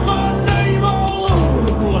 slander my name all over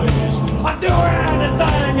the place. I do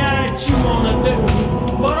anything at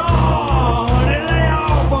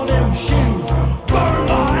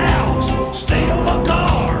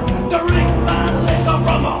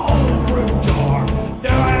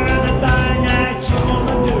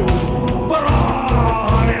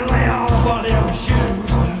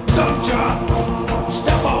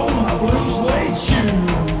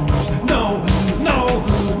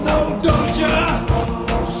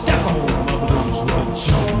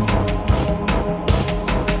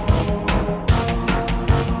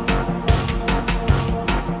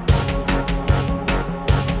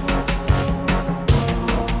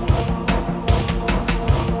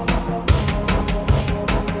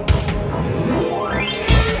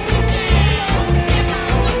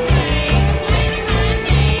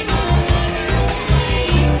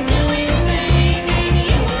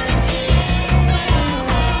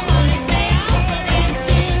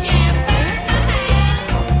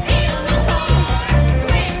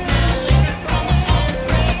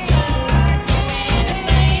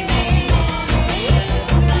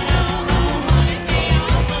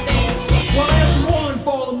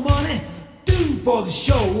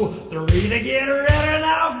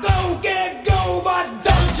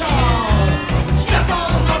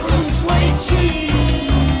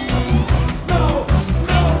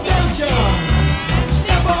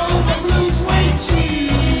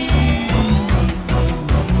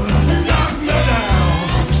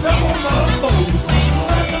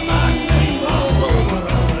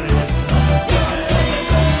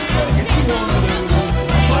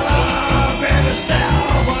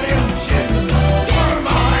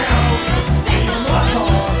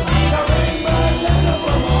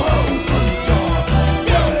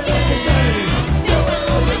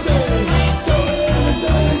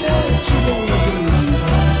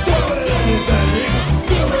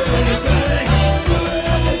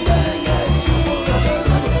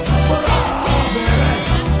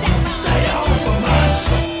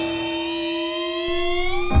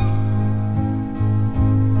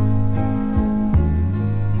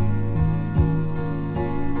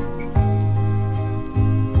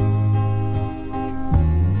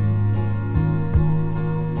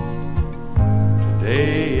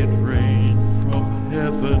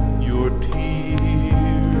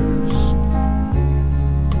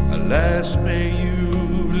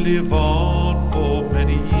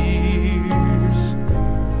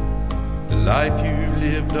life you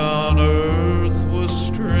lived on earth was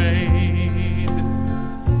strained.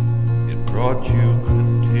 It brought you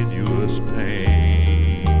continuous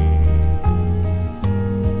pain.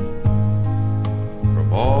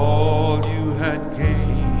 From all you had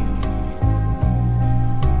gained,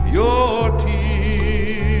 your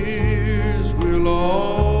tears will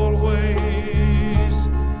always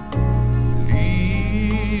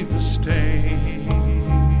leave a stain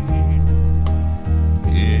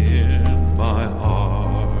in my heart.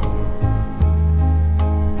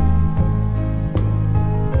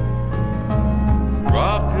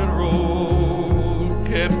 Rock and roll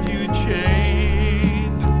kept you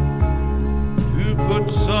chained to put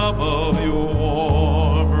some of your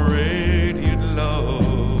warm, radiant love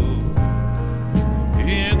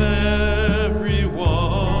in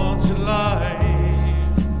everyone's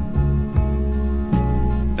life.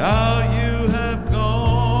 Now you have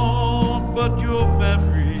gone, but your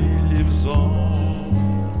memory lives on.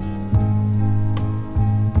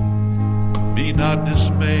 Be not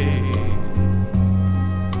dismayed,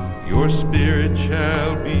 your spirit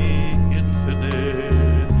shall be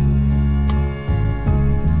infinite.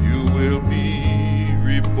 You will be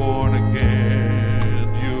reborn again,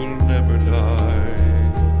 you'll never die.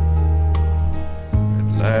 At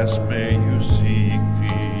last may you seek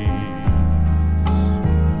peace,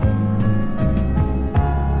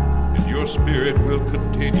 and your spirit will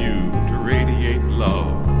continue to radiate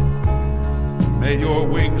love. May your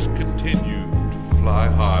wings continue to fly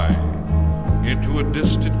high into a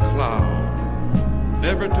distant cloud,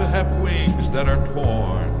 never to have wings that are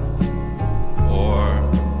torn or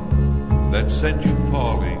that send you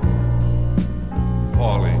falling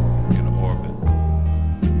in orbit.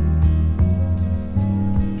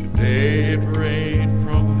 Today it rained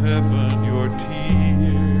from heaven your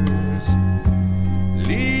tears,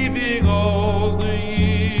 leaving all the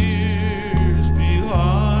years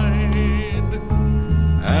behind,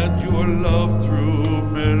 and your love through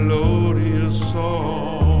melodious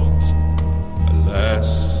songs. Alas,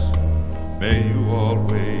 may you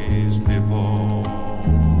always live on.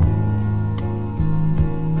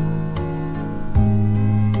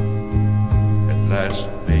 At last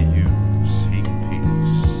may you seek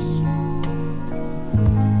peace.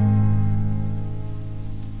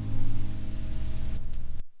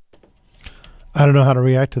 I don't know how to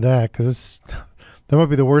react to that because that might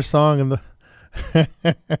be the worst song in the.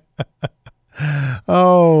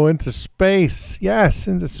 Oh, into space. Yes,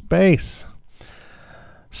 into space.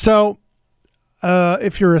 So,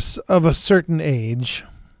 if you're of a certain age,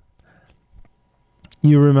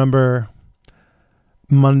 you remember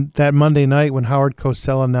that Monday night when Howard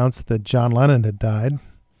Cosell announced that John Lennon had died,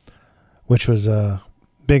 which was a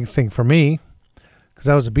big thing for me because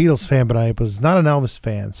I was a Beatles fan, but I was not an Elvis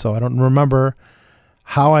fan. So I don't remember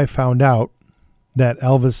how I found out that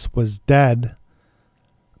Elvis was dead,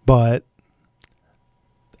 but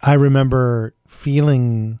I remember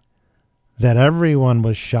feeling that everyone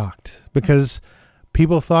was shocked because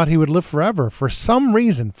people thought he would live forever for some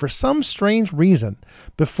reason, for some strange reason.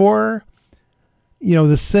 Before,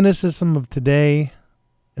 the cynicism of today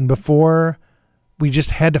and before we just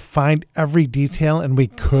had to find every detail, and we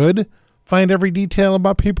could find every detail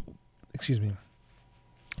about people. Excuse me.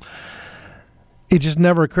 It just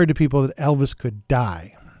never occurred to people that Elvis could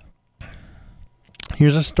die.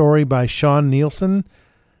 Here's a story by Sean Nielsen.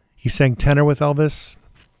 He sang tenor with Elvis.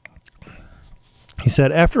 He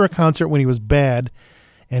said, after a concert when he was bad,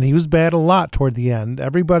 and he was bad a lot toward the end,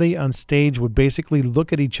 everybody on stage would basically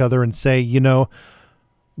look at each other and say,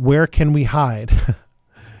 where can we hide?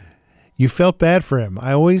 You felt bad for him.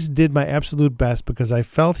 I always did my absolute best because I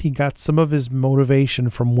felt he got some of his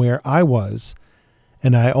motivation from where I was,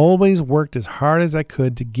 and I always worked as hard as I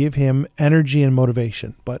could to give him energy and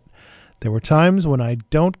motivation. But there were times when I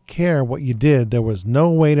don't care what you did, there was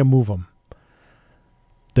no way to move him.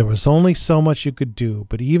 There was only so much you could do,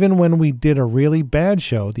 but even when we did a really bad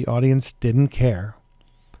show, the audience didn't care.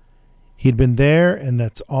 He'd been there, and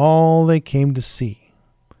that's all they came to see.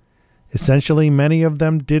 Essentially, many of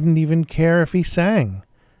them didn't even care if he sang.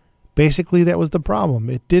 Basically, that was the problem.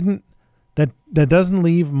 That doesn't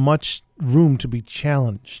leave much room to be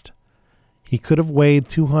challenged. He could have weighed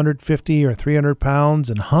 250 or 300 pounds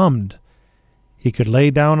and hummed. He could lay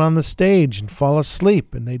down on the stage and fall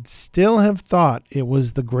asleep, and they'd still have thought it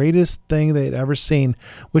was the greatest thing they'd ever seen,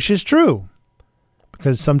 which is true.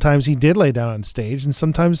 Because sometimes he did lay down on stage, and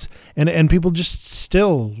sometimes, and people just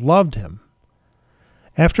still loved him.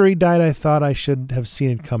 After he died, I thought I should have seen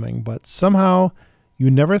it coming, but somehow you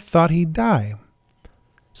never thought he'd die.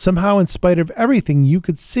 Somehow, in spite of everything you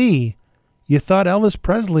could see, you thought Elvis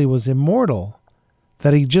Presley was immortal.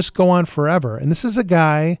 that he just go on forever. And this is a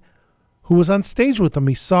guy who was on stage with him.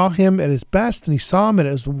 He saw him at his best and he saw him at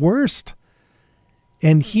his worst.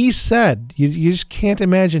 And he said, you just can't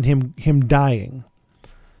imagine him dying.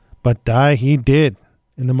 But die he did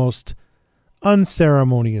in the most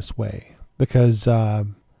unceremonious way. Because,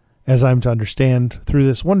 as I'm to understand through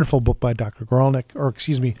this wonderful book by Peter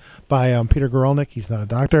Guralnick, he's not a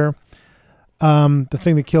doctor. The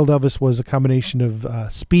thing that killed Elvis was a combination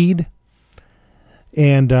of speed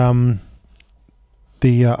and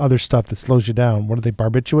the other stuff that slows you down. What are they,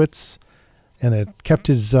 barbiturates? And it kept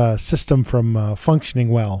his system from functioning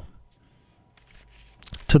well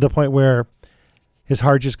to the point where his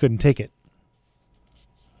heart just couldn't take it.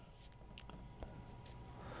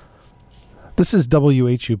 This is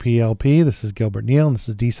WHUPLP. This is Gilbert Neal, and this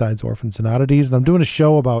is D-Sides, Orphans, and Oddities. And I'm doing a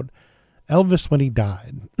show about Elvis when he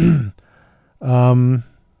died.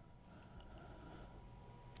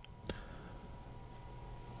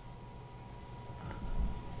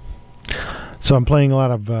 So I'm playing a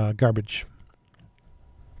lot of garbage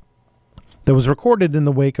that was recorded in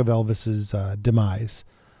the wake of Elvis's demise.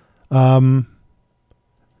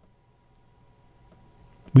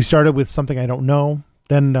 We started with Something I Don't Know.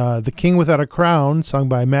 Then The King Without a Crown, sung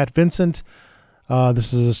by Matt Vincent.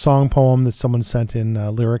 This is a song poem that someone sent in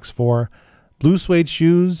lyrics for. Blue Suede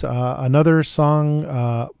Shoes, another song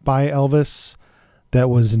by Elvis that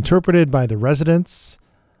was interpreted by The Residents.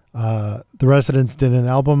 The Residents did an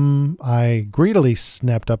album I greedily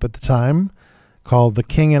snapped up at the time called The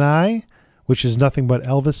King and I, which is nothing but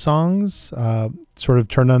Elvis songs, sort of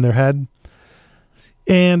turned on their head.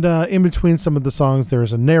 And in between some of the songs,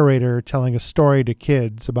 there's a narrator telling a story to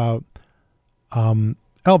kids about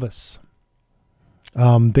Elvis.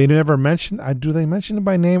 They never mention, do they mention it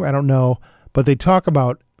by name? I don't know. But they talk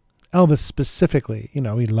about Elvis specifically. You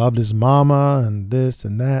know, he loved his mama and this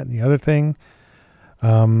and that and the other thing.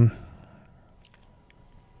 In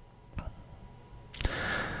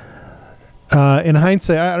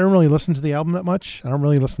hindsight, I don't really listen to the album that much. I don't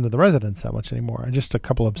really listen to The Residents that much anymore. Just a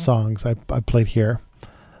couple of songs I played here.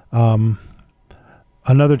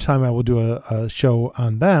 Another time I will do a show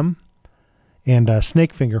on them. And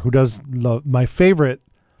Snakefinger, who does my favorite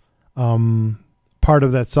part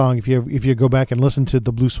of that song. If you go back and listen to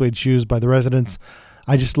the Blue Suede Shoes by The Residents,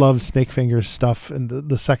 I just love Snakefinger's stuff. And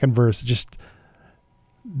the second verse just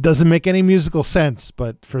doesn't make any musical sense,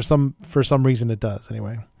 but for some reason it does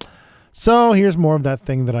anyway. So here's more of that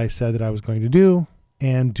thing that I said that I was going to do,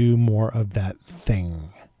 and do more of that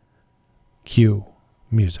thing. Cue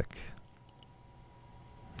music.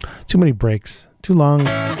 Too many breaks. Too long.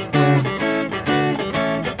 Yeah.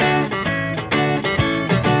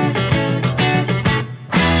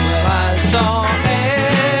 I saw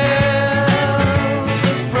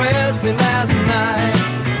Elvis Presley last night.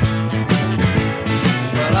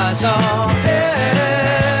 Well, I saw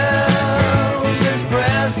Elvis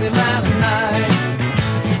Presley last night.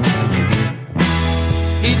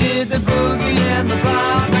 He did the boogie and the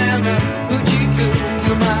bop and the hoochie coo.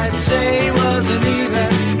 You might say he wasn't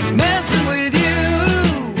even messing with you.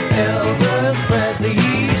 Elvis Presley,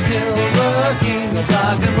 he's still the king of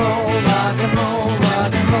rock and roll, rock and roll,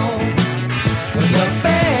 rock and roll. When the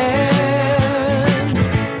band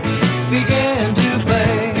began to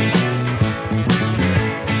play,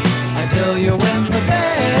 I tell you when the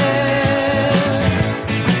band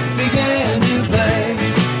began to play,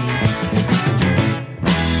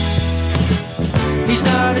 he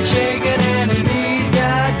started shaking and his knees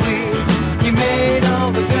got weak. He made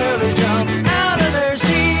all the girls jump out of their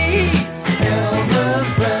seats.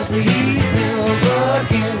 Elvis Presley, he's still the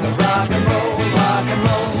king of rock and roll, rock and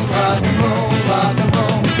roll, rock and roll, rock and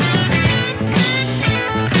roll.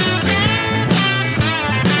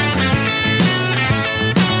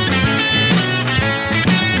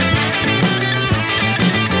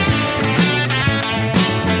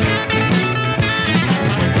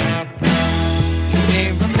 He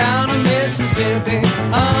came from down in Mississippi,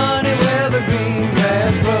 honey, where the green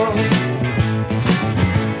grass grows.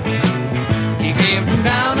 He came from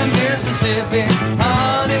down in Mississippi,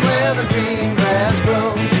 honey, where the green grass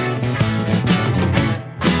grows.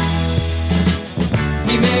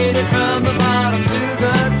 He made it from the bottom to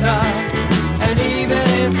the top, and even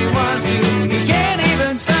if he wants to, he can't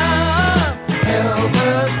even stop.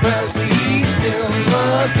 Elvis Presley, he's still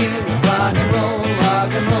the king of rock and roll,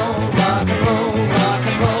 rock and roll, rock and roll, rock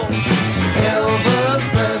and roll. Elvis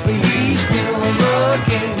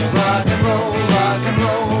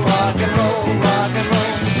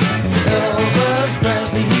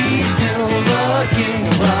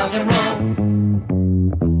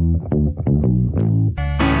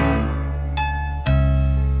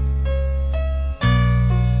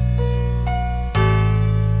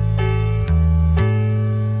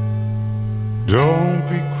Don't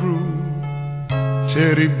be cruel,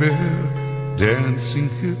 teddy bear, dancing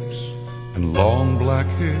hips and long black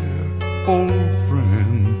hair. Old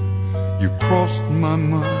friend, you crossed my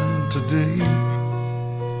mind today.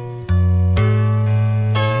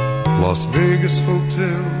 Las Vegas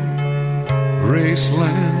Hotel,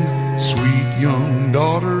 Graceland, sweet young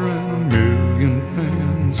daughter and a million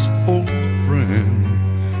fans. Old friend,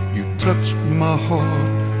 you touched my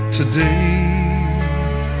heart today.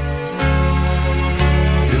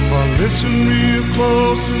 If I listen real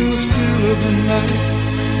close in the still of the night,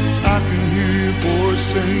 I can hear your voice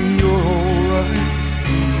saying you're alright.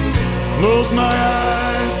 Close my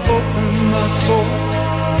eyes, open my soul,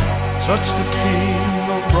 touch the king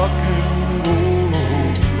of rock and roll,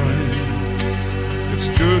 old friend. It's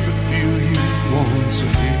good to feel you once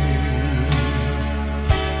again.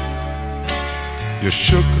 You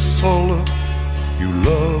shook us all up, you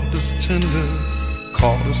loved us tender,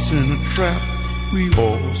 caught us in a trap, we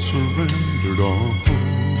all surrendered on.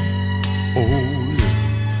 Oh yeah,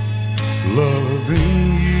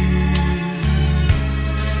 loving you.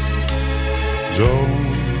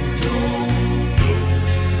 Don't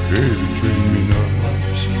daydream me now.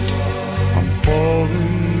 I'm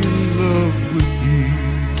falling in love with you.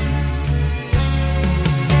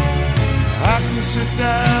 I can sit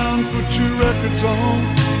down, put your records on.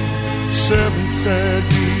 7 sad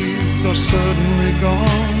years are suddenly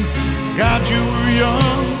gone. God, you were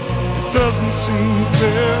young, it doesn't seem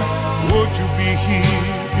fair. Would you be here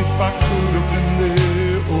if I could have been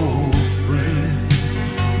there? Oh, friend,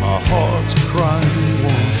 my heart's crying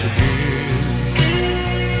once again.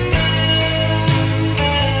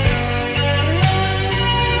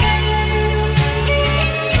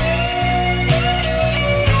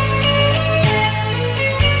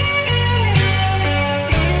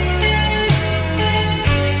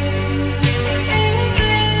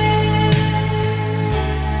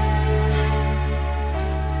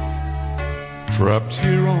 Trapped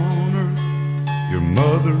here on earth, your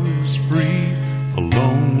mother is free. A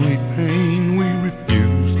lonely pain we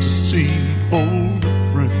refuse to see. Old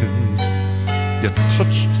friend, you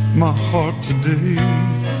touched my heart today.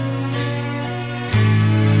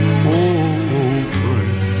 Oh, old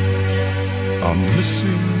friend, I'm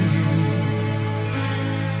missing you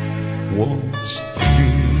once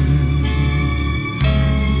again.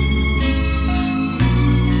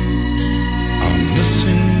 I'm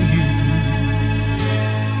missing you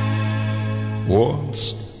once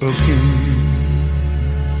again.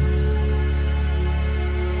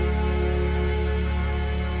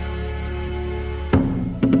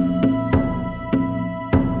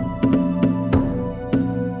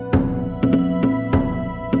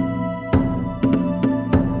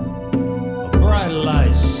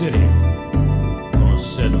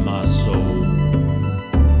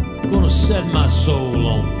 Set my soul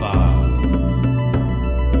on fire.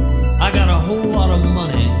 I got a whole lot of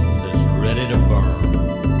money that's ready to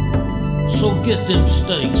burn, so get them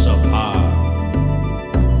stakes up high.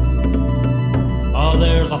 Oh,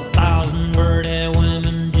 there's 1,000 birdie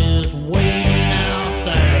women just waiting out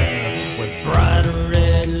there with bright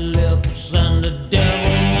red lips and the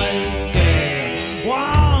devil may care. Well,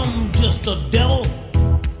 I'm just a devil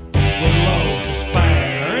with love to spare.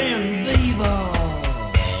 And viva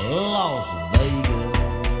Las Vegas,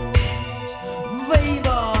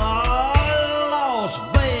 viva Las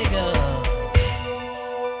Vegas.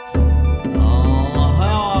 Oh,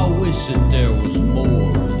 how I wish that there was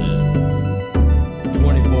more than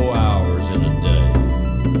 24 hours in a day.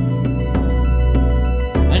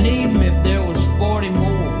 And even if there was 40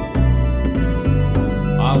 more,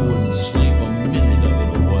 I wouldn't sleep a minute of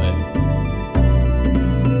it away.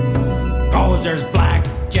 'Cause there's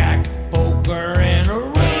blackjack, poker, and a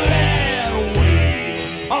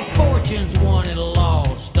fortune's won and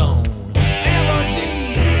lost on every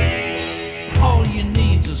deal. All you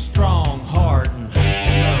need's a strong heart and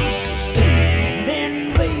nerves of steel.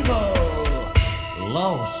 And viva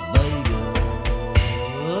Las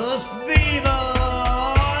Vegas, viva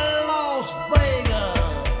Las Vegas,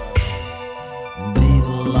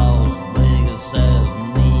 viva Las Vegas as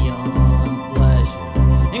neon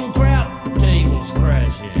flashing and crap tables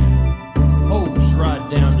crashing, hopes right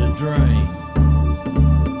down the drain.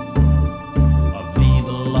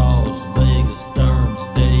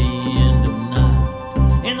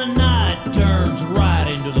 Right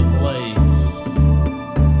into the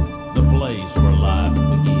place where life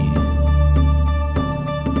begins.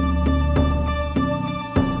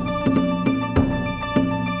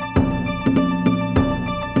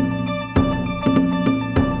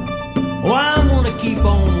 Well, I'm gonna keep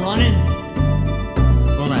on running,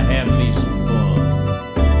 gonna have me some fun,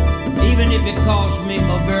 even if if it cost me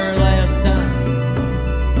my very last dime.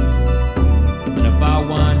 And if I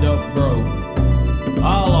wind up broke,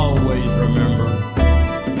 I'll always remember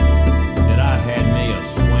that I had me a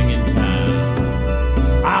swinging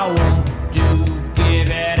time. I want to give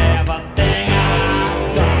it everything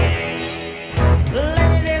I got.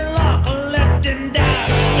 Lady luck, let them die,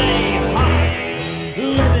 stay hot.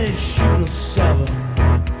 Let me shoot a 7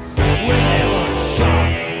 with a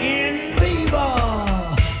shot in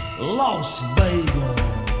Viva Las Vegas.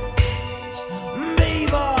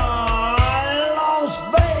 Viva Las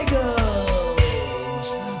Vegas.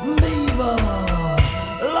 Viva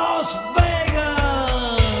Las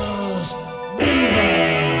Vegas. Viva.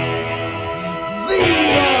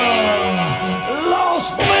 Viva Las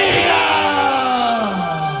Vegas.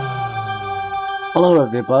 Hello,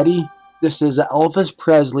 everybody. This is Elvis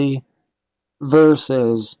Presley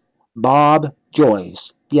versus Bob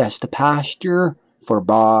Joyce. Yes, the pasture for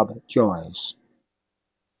Bob Joyce.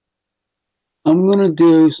 I'm going to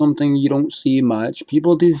do something you don't see much.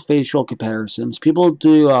 People do facial comparisons. People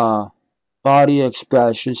do body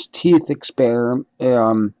expressions, teeth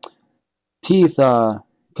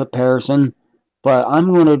comparison. But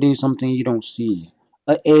I'm going to do something you don't see.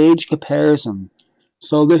 An age comparison.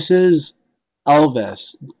 So this is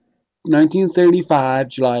Elvis, 1935,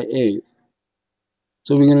 July 8th.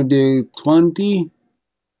 So we're going to do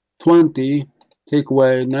 2020, take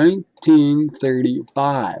away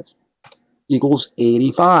 1935, equals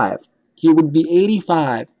 85. He would be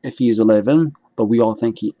 85 if he's living, but we all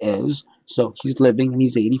think he is. So he's living and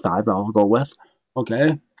he's 85, I'll go with.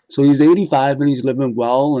 Okay? So he's 85 and he's living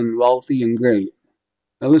well and wealthy and great.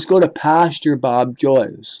 Now let's go to Pastor Bob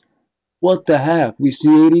Joyce. What the heck? We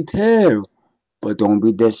see 82. But don't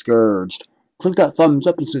be discouraged. Click that thumbs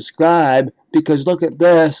up and subscribe, because look at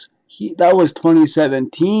this. That was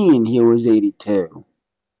 2017. He was 82.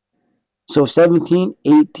 So 17,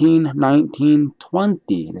 18, 19,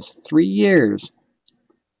 20. That's 3 years.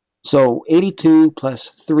 So 82 plus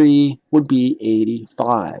 3 would be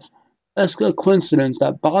 85. That's a coincidence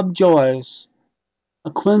that Bob Joyce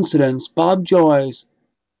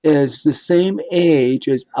is the same age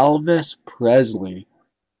as Elvis Presley.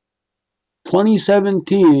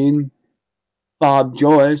 2017, Bob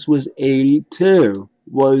Joyce was 82.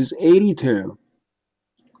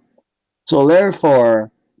 So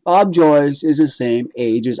therefore, Bob Joyce is the same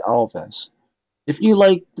age as Elvis. If you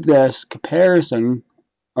like this comparison,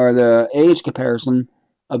 or the age comparison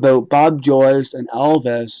about Bob Joyce and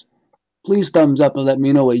Elvis, please thumbs up and let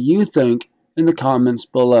me know what you think in the comments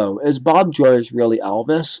below. Is Bob Joyce really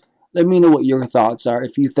Elvis? Let me know what your thoughts are,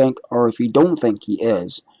 if you think or if you don't think he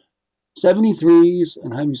is. 73s,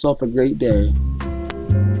 and have yourself a great day.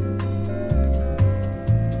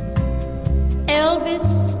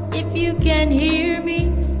 Elvis, if you can hear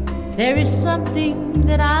me, there is something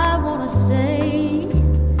that I want to say.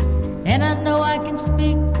 And I know I can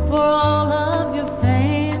speak for all of your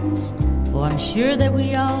fans, for I'm sure that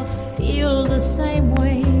we all feel the same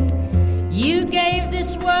way. You gave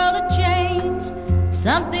this world a change,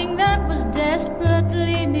 something that was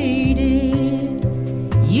desperately needed.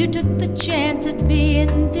 You took the chance at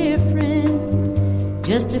being different,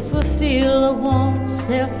 just to fulfill a want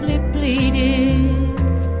selfly pleaded.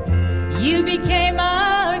 You became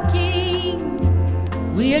our king,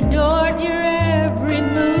 we adored your every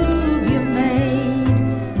move you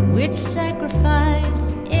made. We'd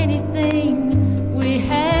sacrifice anything we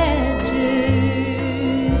had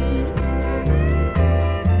to,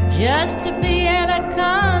 just to be at a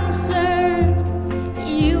concert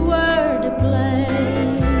you were to play.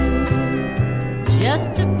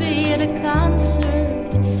 Just to be at a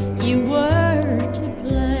concert you were to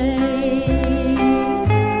play.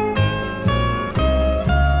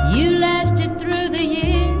 You lasted through the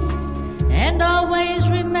years and always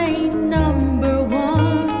remained number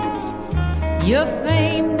one. Your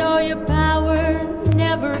fame nor your power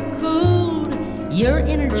never cooled. Your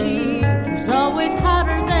energy was always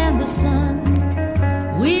hotter than the sun.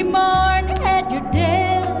 We mourn at your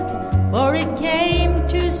death, for it came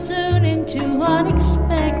too soon and too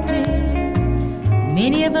unexpected.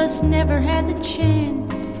 Many of us never had the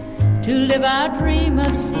chance to live our dream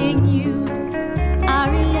of seeing you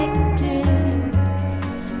our elected.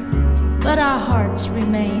 But our hearts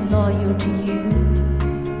remain loyal to you,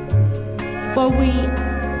 for we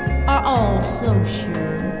are all so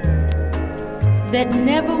sure that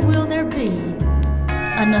never will there be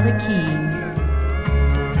another king.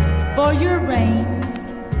 For your reign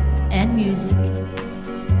and music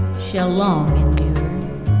shall long endure.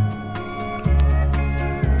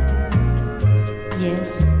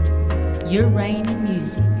 Yes, your reign and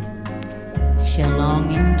music shall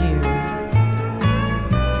long endure.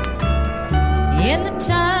 In the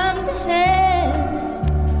times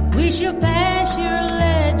ahead, we shall pass your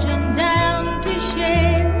legend down to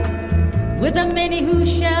share with the many who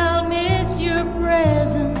shall miss your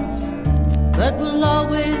presence, but will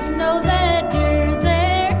always know that you're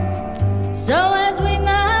there. So as we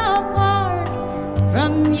now part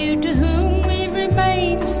from you to whom we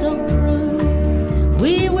remain so true,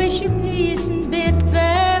 we wish you peace and bid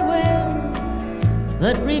farewell,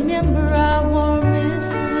 but remember our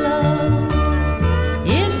warmest love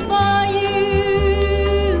is for you,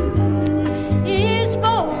 is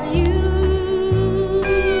for you.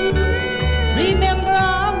 Remember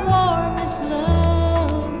our warmest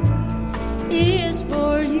love is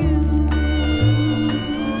for you.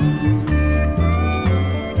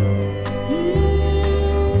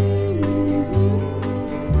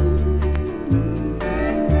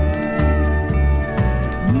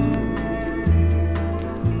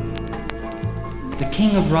 The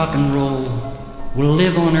king of rock and roll will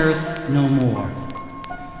live on earth no more,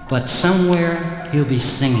 but somewhere he'll be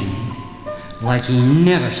singing like he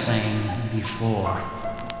never sang before.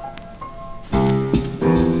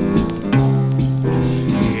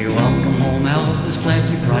 Hey, welcome home, Elvis, glad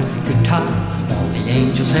you brought your guitar. All the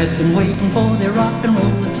angels had been waiting for their rock and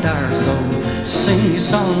rollin' star, so sing your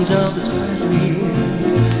songs, Elvis Presley.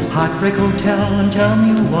 Heartbreak Hotel and tell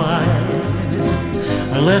me why.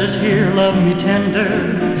 Let us hear Love Me Tender,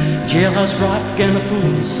 Jailhouse Rock, and a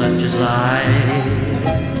fool such as I.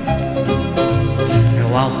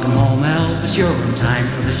 Welcome home, Elvis, you're in time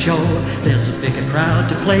for the show. There's a bigger crowd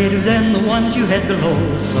to play to than the ones you had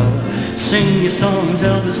below. So sing your songs,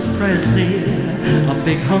 Elvis Presley, a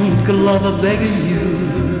big hunk of love I'm begging you.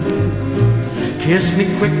 Kiss me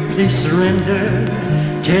quick, please surrender,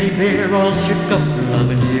 teddy bear all shook up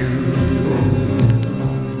loving you.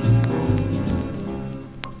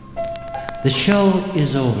 The show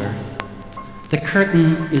is over. The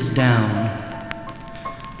curtain is down.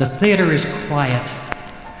 The theater is quiet.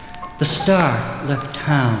 The star left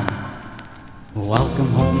town. Welcome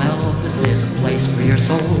home, Elvis. There's a place for your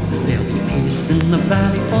soul. There'll be peace in the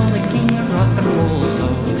valley for the king of rock and roll. So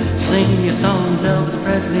sing your songs, Elvis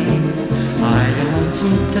Presley. Are you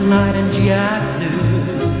lonesome tonight in GI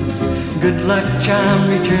Blues? Good luck, charm,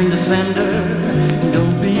 return to sender.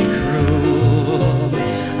 Don't be cruel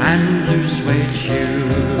and blue suede shoes.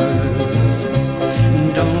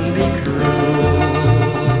 Don't be cruel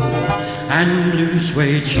and blue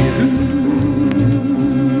suede shoes.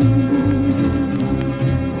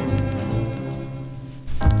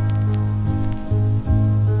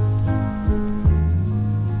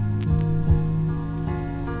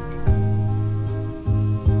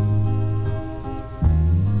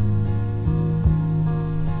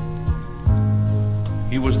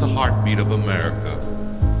 He was the heartbeat of America,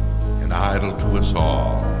 an idol to us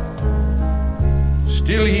all.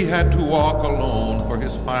 Still he had to walk alone for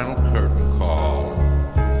his final curtain call.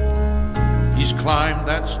 He's climbed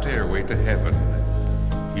that stairway to heaven.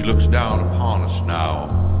 He looks down upon us now.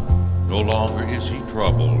 No longer is he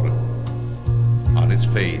troubled. On his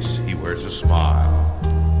face he wears a smile.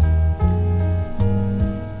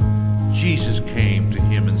 Jesus came to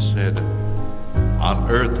him and said, "On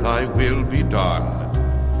earth thy will be done."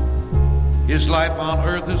 His life on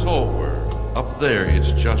earth is over. Up there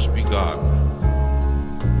it's just begun.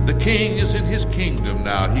 The king is in his kingdom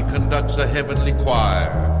now. He conducts a heavenly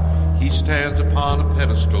choir. He stands upon a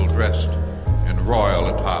pedestal dressed in royal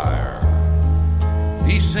attire.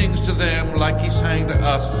 He sings to them like he sang to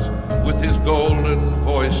us with his golden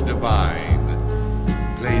voice divine.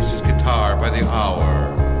 Plays his guitar by the hour.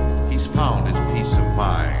 He's found his peace of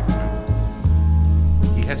mind.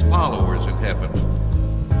 He has followers in heaven,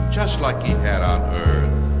 just like he had on earth.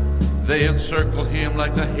 They encircle him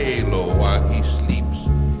like a halo while he sleeps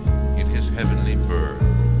in his heavenly birth.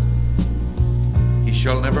 He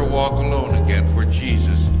shall never walk alone again, for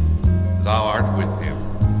Jesus, thou art with him.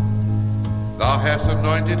 Thou hast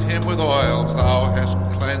anointed him with oils, thou hast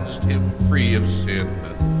cleansed him free of sin.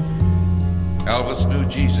 Elvis knew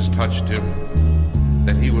Jesus touched him,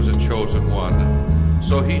 that he was a chosen one.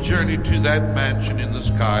 So he journeyed to that mansion in the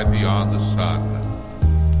sky beyond the sun.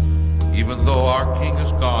 Even though our king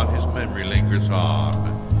is gone, his memory lingers on.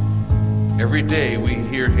 Every day we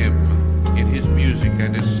hear him in his music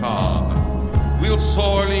and his song. We'll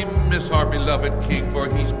sorely miss our beloved king, for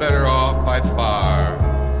he's better off by far.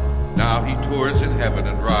 Now he tours in heaven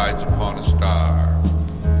and rides upon a star.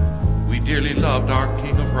 We dearly loved our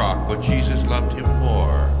king of rock, but Jesus loved him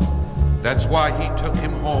more. That's why he took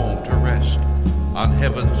him home to rest on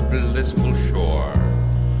heaven's blissful shore.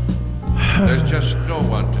 There's just no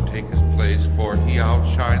one to take his place, for he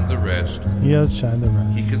outshined the rest. He outshined the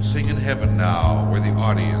rest. He can sing in heaven now, where the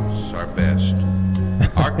audience are best.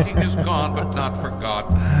 Our king is gone, but not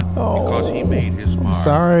forgotten, because he made his mark.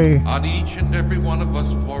 Sorry. On each and every one of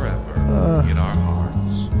us forever, in our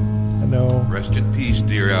hearts. I know. Rest in peace,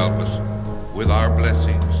 dear Elvis, with our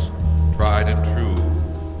blessings, tried and true.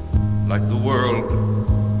 Like the world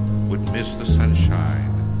would miss the sunshine,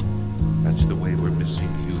 that's the way we're missing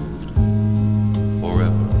you.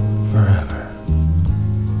 Forever. Forever.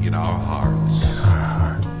 In our hearts.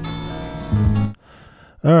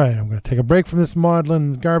 All right, I'm going to take a break from this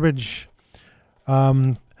maudlin garbage.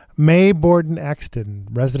 Mae Borden Axton,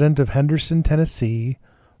 resident of Henderson, Tennessee,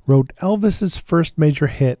 wrote Elvis's first major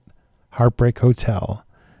hit, Heartbreak Hotel.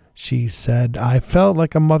 She said, I felt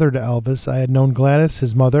like a mother to Elvis. I had known Gladys,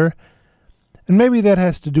 his mother, and maybe that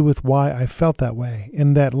has to do with why I felt that way.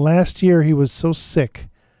 In that last year, he was so sick.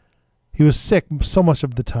 He was sick so much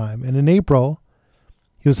of the time. And in April,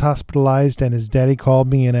 he was hospitalized, and his daddy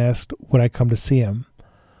called me and asked, would I come to see him?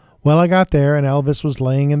 Well, I got there, and Elvis was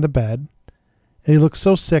laying in the bed, and he looked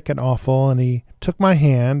so sick and awful, and he took my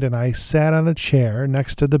hand, and I sat on a chair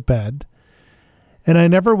next to the bed, and I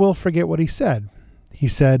never will forget what he said. He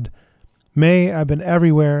said, May, I've been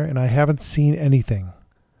everywhere, and I haven't seen anything.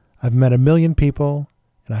 I've met 1 million people,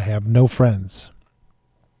 and I have no friends.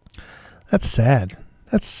 That's sad.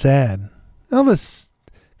 That's sad. Elvis,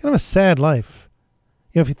 kind of a sad life.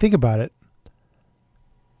 You know, if you think about it.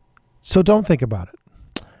 So don't think about it.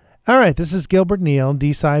 All right, this is Gilbert Neal,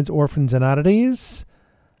 D-Sides, Orphans, and Oddities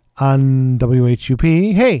on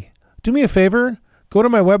WHUP. Hey, do me a favor. Go to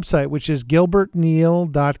my website, which is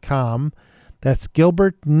gilbertneal.com. That's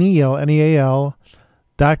gilbertneal, Neal.com.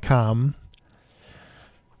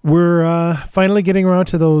 We're finally getting around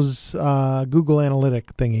to those Google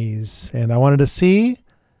Analytic thingies, and I wanted to see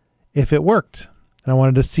if it worked. And I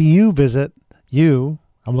wanted to see you visit you.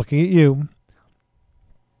 I'm looking at you.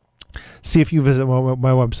 See if you visit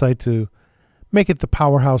my website to make it the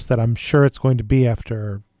powerhouse that I'm sure it's going to be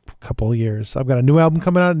after a couple of years. I've got a new album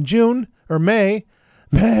coming out in June or May.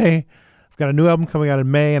 I've got a new album coming out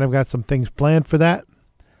in May, and I've got some things planned for that.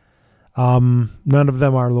 None of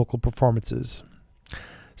them are local performances.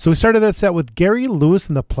 So we started that set with Gary Lewis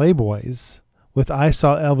and the Playboys with I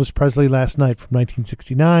Saw Elvis Presley Last Night from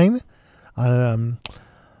 1969.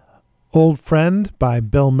 Old Friend by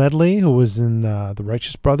Bill Medley, who was in The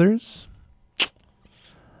Righteous Brothers.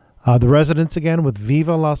 The Residents again with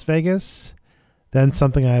Viva Las Vegas. Then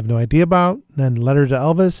Something I Have No Idea About. Then Letter to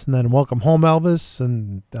Elvis. And then Welcome Home Elvis.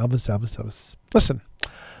 And Elvis. Listen,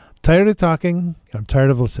 I'm tired of talking. I'm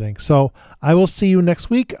tired of listening. So I will see you next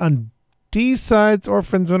week on D-Sides,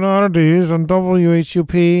 Orphans, and Oddities on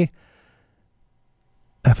WHUP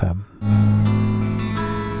FM.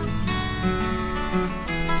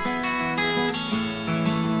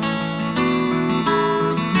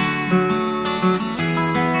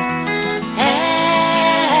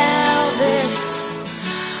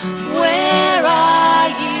 Where are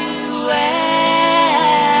you,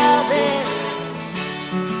 Elvis?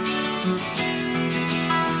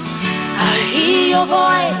 I hear your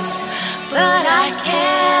voice, but I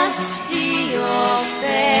can't see your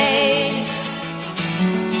face.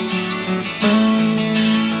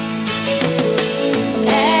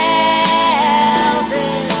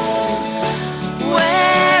 Elvis,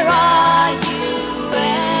 where are you,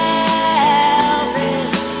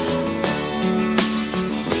 Elvis?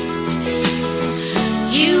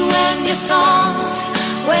 You and your songs,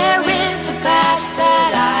 where is the past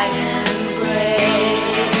that I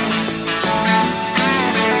embraced?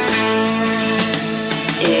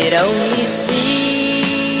 It only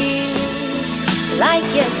seems like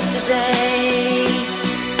yesterday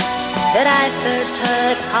that I first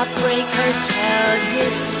heard Heartbreak Hotel. You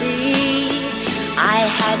see, I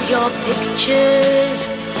had your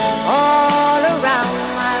pictures all around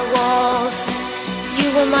my walls.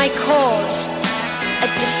 You were my cause, a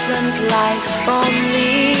different life for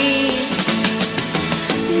me.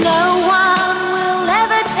 No one will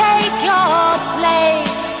ever take your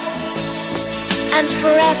place, and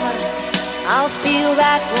forever I'll feel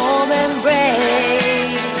that warm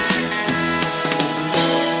embrace.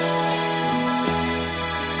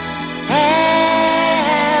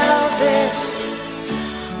 Elvis,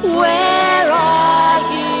 where are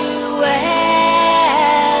you,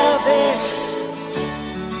 Elvis?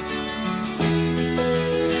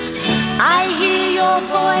 I hear your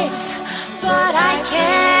voice, but I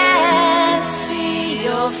can't see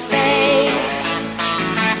your face.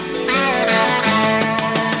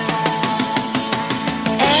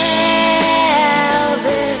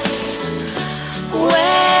 Elvis,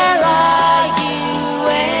 where are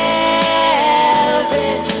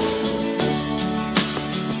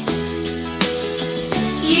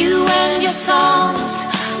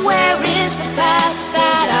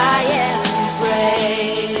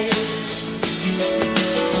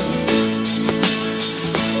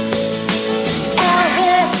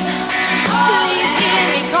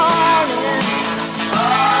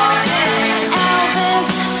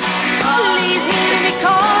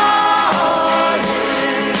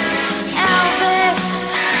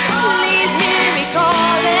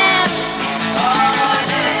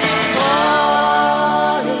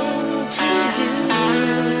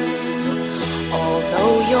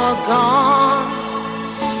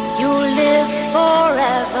you'll live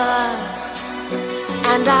forever,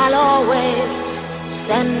 and I'll always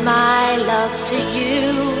send my love to you.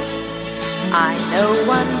 I know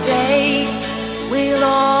one day we'll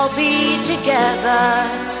all be together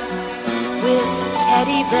with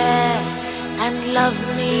teddy bear and love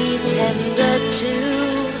me tender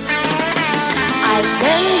too. I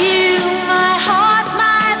send you my heart,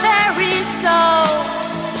 my very soul,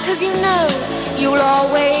 'cause you know you'll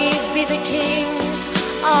always be the king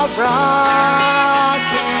of rock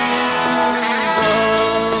and roll.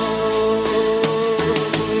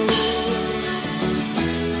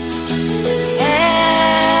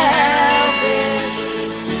 Elvis,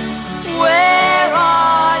 where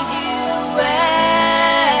are you,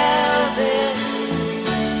 Elvis?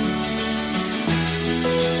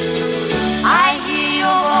 I hear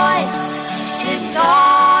your voice, it's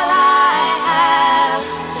all I have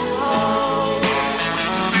to hold.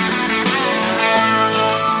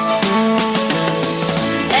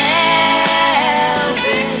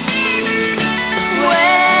 Elvis,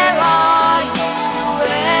 where are you,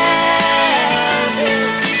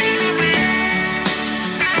 Elvis?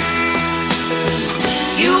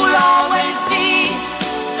 You'll always be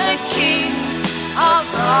the king of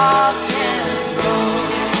rock and roll.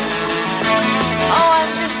 Oh, I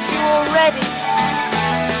miss you already,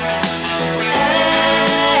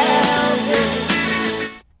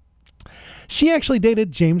 Elvis. She actually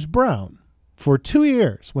dated James Brown for 2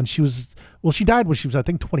 years when she was, well, she died when she was, I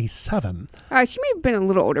think, 27. She may have been a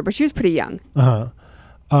little older, but she was pretty young. But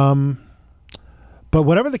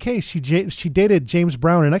whatever the case, she dated James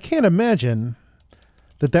Brown, and I can't imagine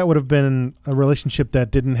that would have been a relationship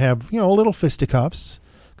that didn't have, a little fisticuffs,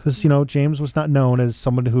 because, James was not known as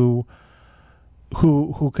someone who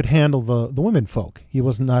could handle the women folk. He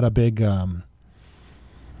was not a big, he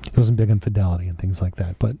wasn't big on fidelity and things like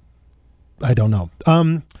that, but I don't know.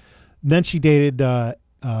 Then she dated, David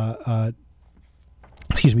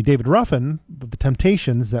Ruffin of the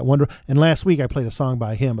Temptations, that wonder. And last week I played a song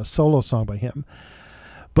by him, a solo song by him.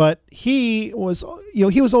 But he was,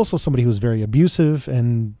 he was also somebody who was very abusive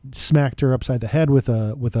and smacked her upside the head with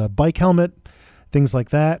a bike helmet, things like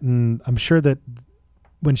that. And I'm sure that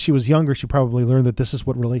when she was younger, she probably learned that this is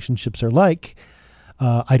what relationships are like.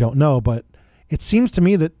 I don't know, but it seems to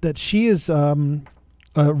me that she is a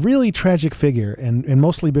really tragic figure, and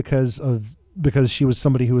mostly because she was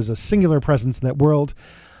somebody who was a singular presence in that world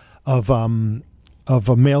of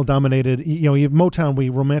a male-dominated. You have Motown. We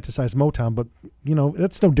romanticize Motown, but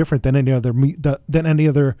that's no different than any other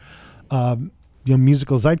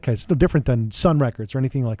musical zeitgeist. It's no different than Sun Records or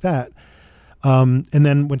anything like that. And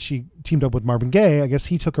then when she teamed up with Marvin Gaye, I guess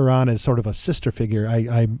he took her on as sort of a sister figure.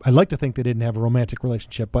 I like to think they didn't have a romantic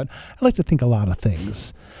relationship, but I like to think a lot of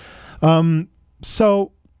things.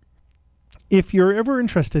 So if you're ever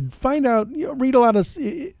interested, find out, read a lot of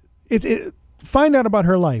find out about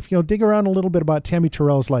her life. Dig around a little bit about Tammy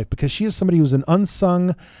Terrell's life, because she is somebody who's an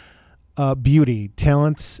unsung beauty,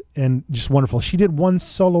 talent, and just wonderful. She did one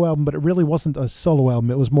solo album, but it really wasn't a solo album.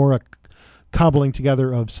 It was more a cobbling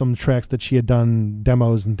together of some tracks that she had done,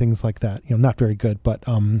 demos and things like that. Not very good, but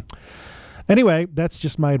anyway, that's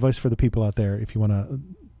just my advice for the people out there if you want to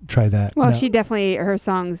try that. Well, she definitely, her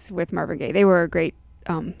songs with Marvin Gaye, they were a great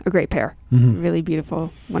pair. Mm-hmm. Really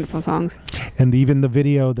beautiful, wonderful songs. And even the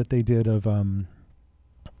video that they did of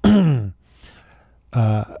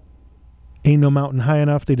Ain't No Mountain High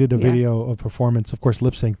Enough, they did a video of performance, of course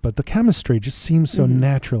lip sync, but the chemistry just seems so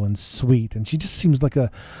natural and sweet, and she just seemed like a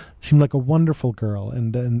wonderful girl,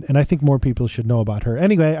 and I think more people should know about her.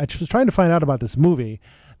 Anyway, I was trying to find out about this movie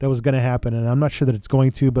that was going to happen, and I'm not sure that it's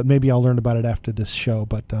going to, but maybe I'll learn about it after this show.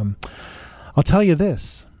 But I'll tell you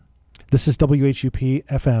this. This is WHUP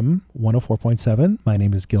FM 104.7. My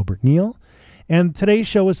name is Gilbert Neal, and today's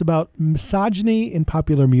show is about misogyny in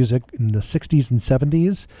popular music in the 60s and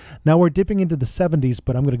 70s. Now we're dipping into the 70s,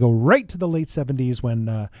 but I'm going to go right to the late 70s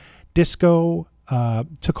when disco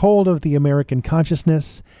took hold of the American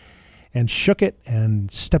consciousness and shook it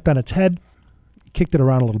and stepped on its head, kicked it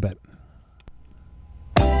around a little bit.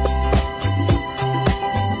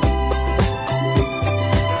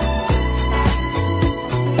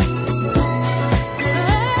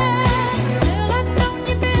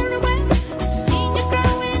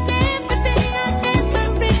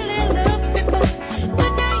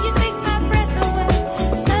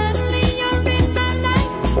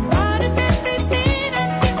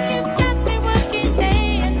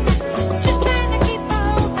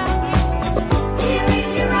 Here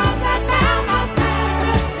in your arms.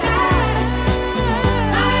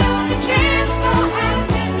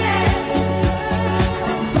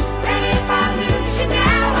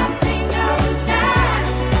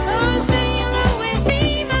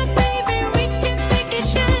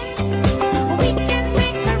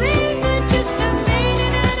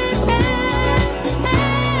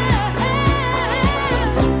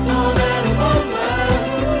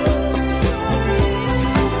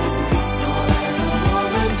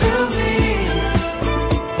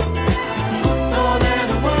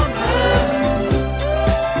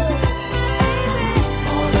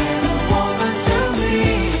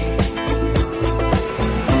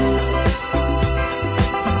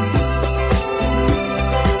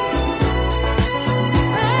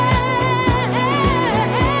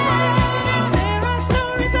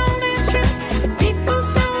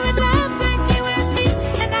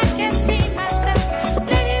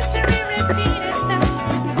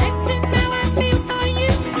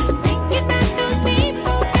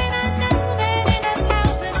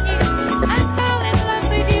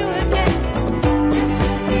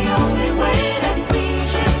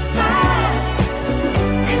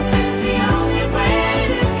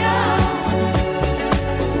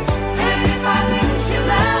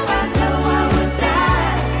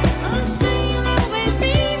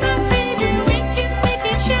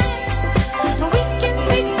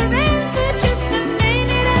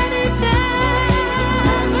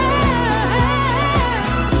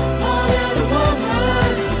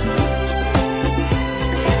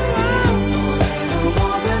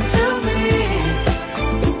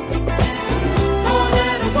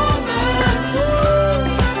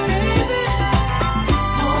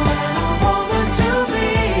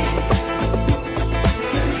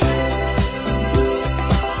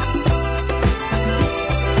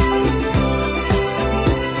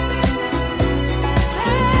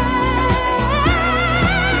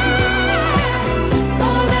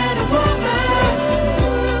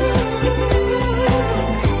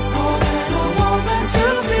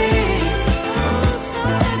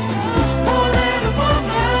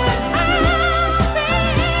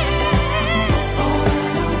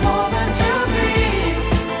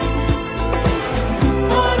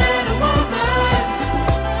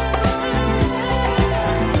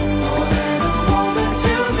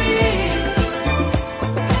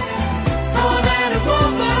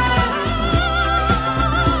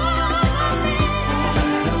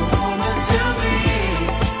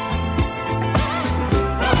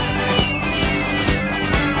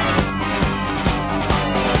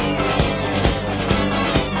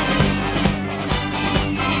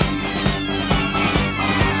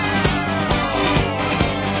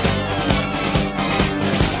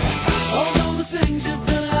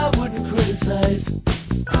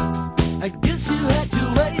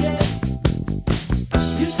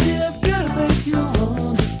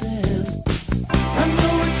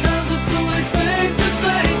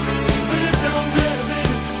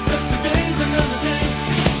 another day.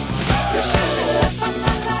 You shine the light on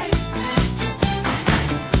my life.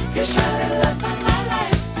 You shine the light on my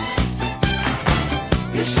life.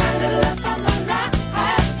 You shine the light on my life.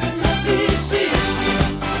 And let me see.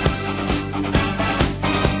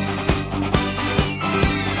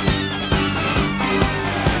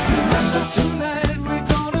 Remember tonight we're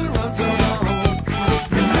gonna run so long.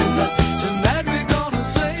 Remember tonight we're gonna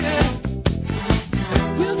say it.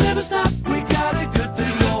 We'll never stop. We got a good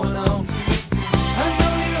thing going on. I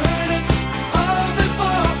know you heard it all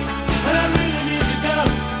before, and I really need you, girl.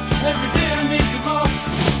 Every day I need you more.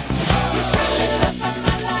 You shine the light on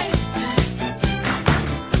my life.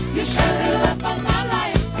 You shine the light on my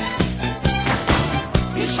life.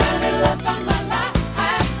 You shine the light on my life.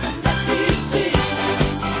 And let me see.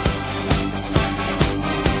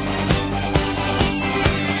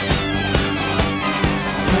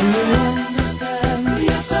 Can you understand?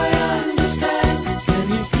 Yes, I understand. Can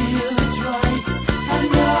you feel it's right? I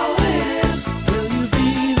know it is. Will you be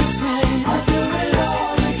the same? I'll do it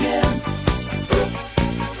all again.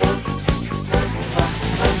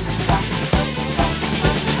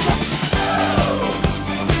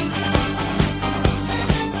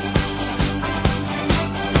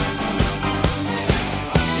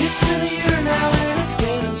 It's been a year now and it's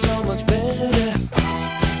getting so much better.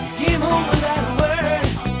 Came home without a word.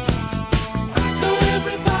 Though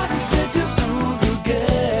everybody said you're so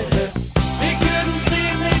together, they couldn't see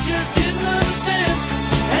and they just didn't understand.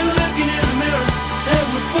 And looking in the mirror, there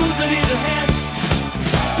were fools at either hand.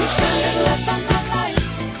 You shine the light on my life.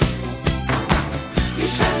 You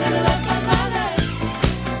shine the light on my life.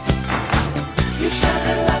 You shine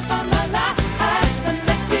the light on my life. And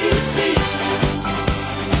let me see.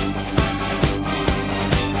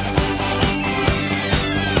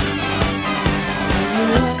 Can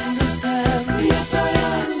you understand? Yes, I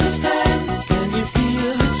understand. Can you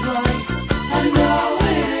feel it's right? I know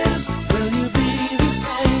it is. Will you be the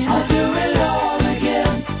same? I'll do it all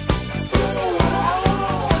again.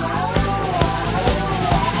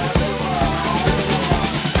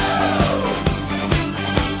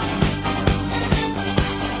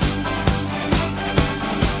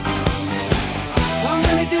 How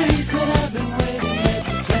many days that I've been waiting here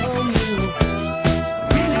to tell you?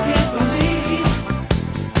 Really can't believe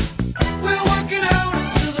we're walking out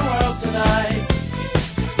into the world tonight.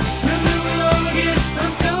 We'll do it all again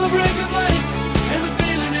until the break of light. And the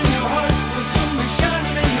feeling in your heart will soon be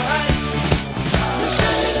shining in your eyes. You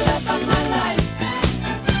shine the light on my life.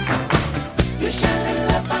 You shine the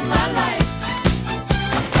light on my life.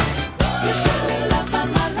 You shine the light on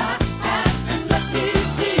my life. And let me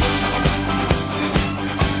see.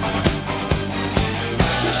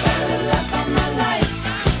 You shine the light on my life.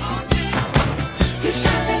 You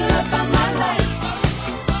shine the light on my life.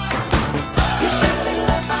 You shine the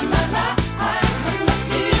light on my life. And let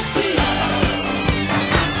me see.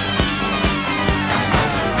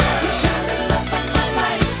 You shine the light on my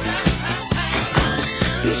life.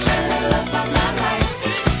 You shine the light on my life.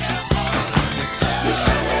 You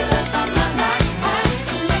shine the light on my life.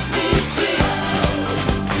 And let me see.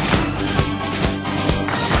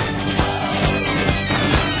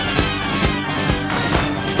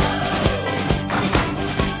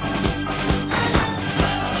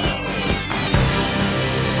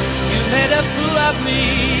 You made a fool of me,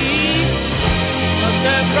 but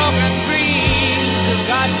the broken dreams have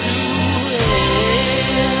got to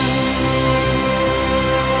end.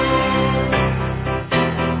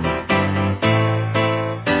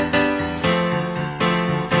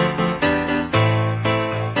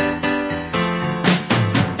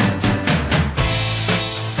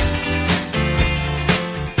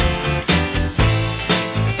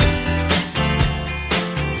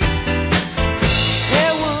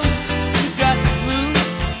 Hey, woman, you got the blues.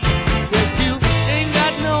 Guess you ain't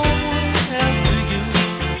got no one else to use.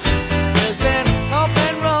 There's an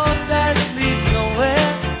open road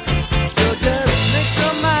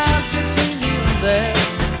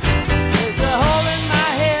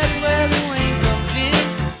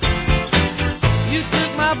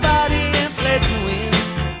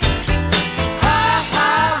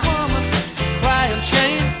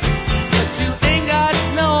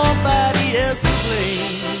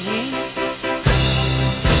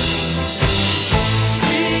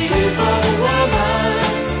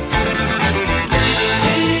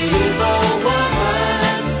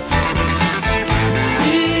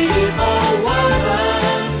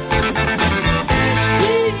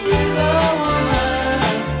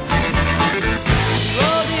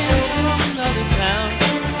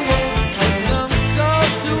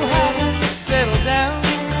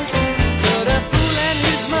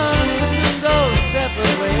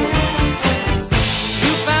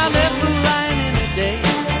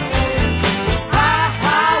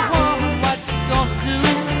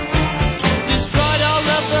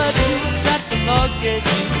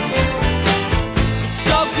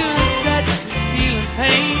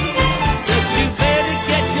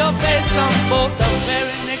board the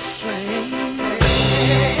very next train.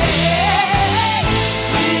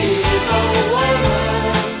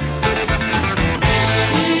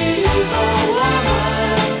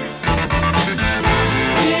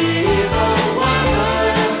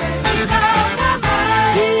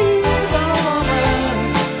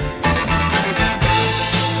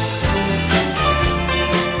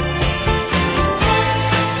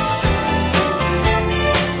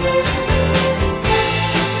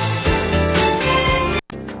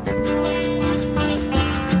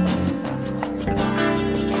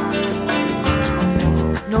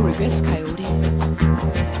 No regrets, Coyote.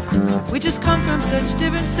 We just come from such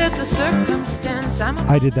different sets of circumstance.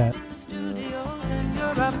 I did that.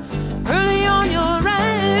 You're up early on your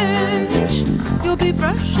ranch. You'll be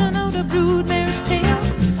brushing out a broodmare's tail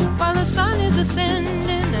while the sun is ascending,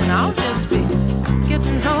 and I'll just be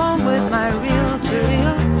getting home with my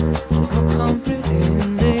reel-to-reel. There's no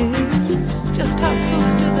comprehending just how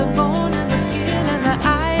close to the bone and the skin and the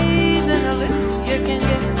eyes and the lips you can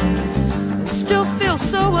get. Still feel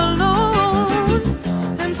so alone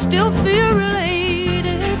and still feel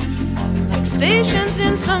related, like stations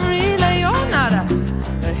in some relay. You're not a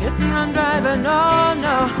hit and run driver, no,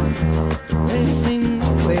 no, racing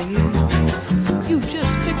away. You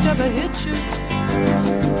just picked up a hitcher,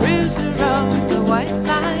 prisoner of the white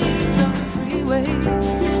lines on the freeway.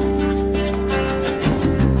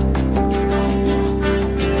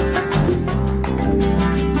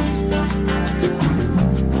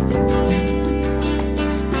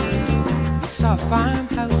 Saw a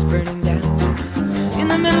farmhouse burning down in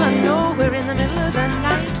the middle of nowhere, in the middle of the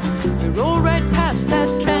night. We rolled right past that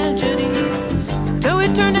tragedy till we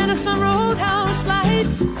turned into some roadhouse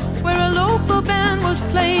lights where a local band was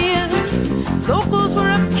playing. Locals were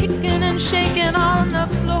up kicking and shaking on the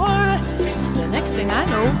floor. The next thing I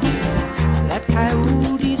know, that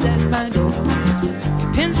coyote's at my door. He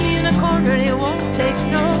pins me in a corner and he won't take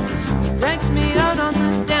no. He drags me out on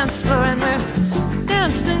the dance floor and we're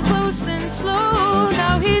dancing close and slow.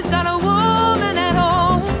 Now he's got a woman at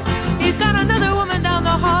home. He's got another woman down the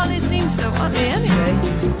hall. He seems to want me anyway.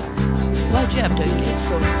 Why'd you have to get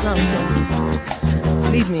so drunk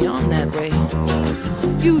and lead me on that way?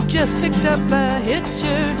 You just picked up a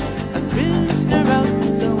hitcher, a prisoner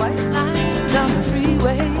out the white lines on the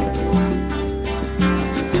freeway.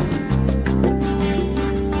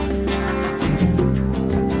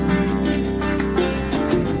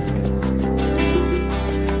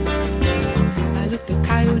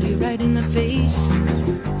 Right in the face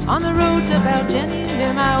on the road to Baljenny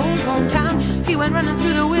near my old hometown. He went running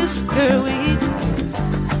through the whisker weed,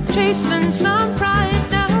 chasing some prize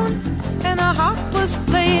down, and a hawk was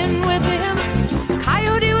playing with him.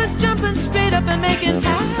 Coyote was jumping straight up and making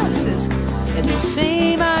passes, and those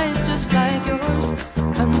same eyes just like yours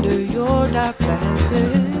under your dark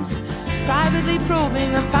glasses, privately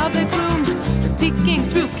probing the public rooms, peeking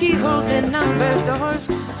through keyholes in numbered doors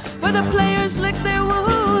where the players lick their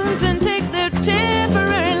wounds and take their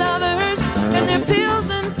temporary lovers and their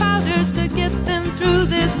pills and powders to get them through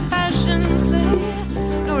this passion play.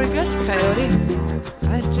 No regrets, Coyote.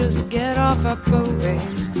 I just get off up a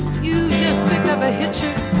ways. You just picked up a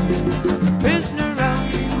hitcher, prisoner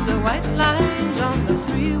on the white lines on the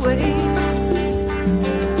freeway.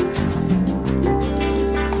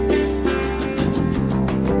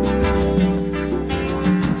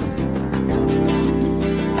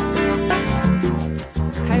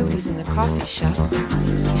 Coffee shop.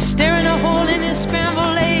 He's staring a hole in his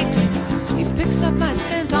scrambled eggs. He picks up my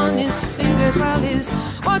scent on his fingers while he's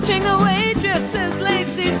watching the waitress's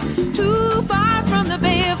legs. He's too far from the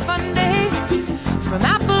Bay of Fundy, from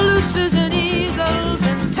Appaloosas and eagles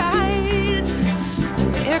and tides,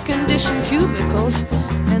 and the air-conditioned cubicles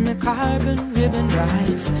and the carbon ribbon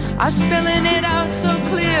rides are spelling it out so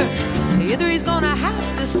clear. Either he's gonna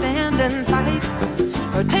have to stand and fight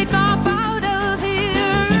or take off out of here.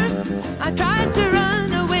 I tried to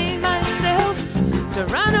run away myself, to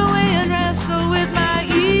run away and wrestle with my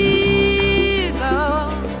ego.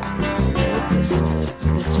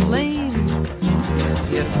 This flame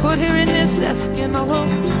you put here in this Eskimo,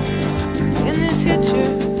 in this hitcher,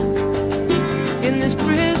 in this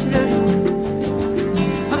prisoner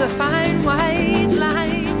of the fine white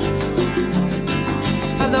lines,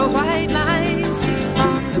 of the white lines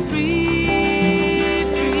on the freeway.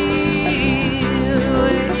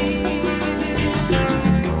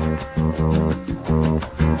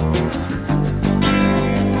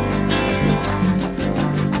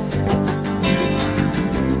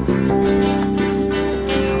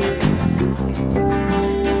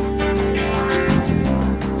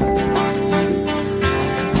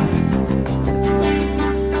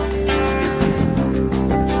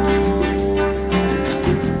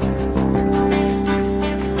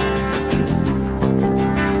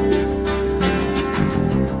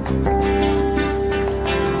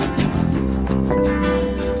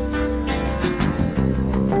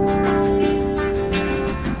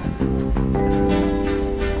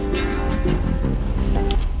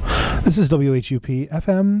 This is WHUP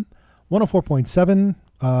FM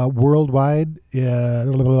 104.7 worldwide,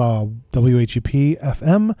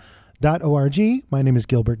 WHUPFM.org. My name is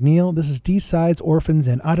Gilbert Neal. This is D-Sides, Orphans,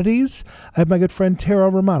 and Oddities. I have my good friend Tara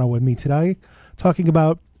Romano with me today, talking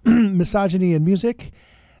about misogyny in music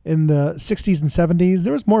in the 60s and 70s.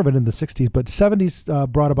 There was more of it in the 60s, but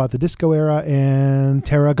 70s brought about the disco era. And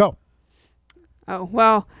Tara, go. Oh,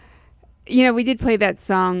 well, we did play that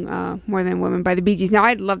song, More Than Women by the Bee Gees. Now,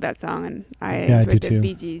 I love that song, and I enjoyed the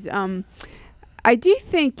Bee Gees. I do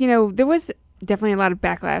think, there was definitely a lot of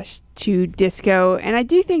backlash to disco, and I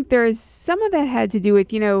do think there is some of that had to do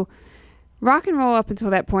with, rock and roll up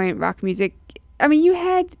until that point, rock music. I mean, you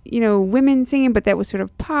had, women singing, but that was sort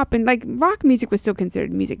of pop, and like rock music was still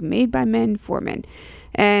considered music made by men for men.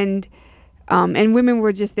 And women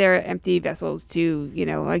were just there empty vessels to,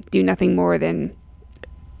 do nothing more than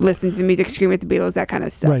listen to the music, scream at the Beatles, that kind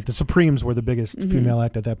of stuff. Right. The Supremes were the biggest female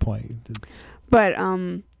act at that point. But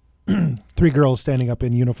three girls standing up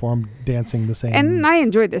in uniform dancing the same. And I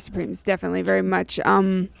enjoyed the Supremes definitely very much.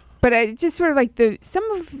 But I just sort of like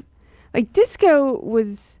disco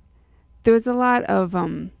was, there was a lot of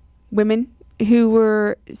women who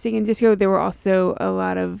were singing disco. There were also a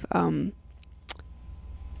lot of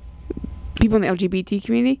people in the LGBT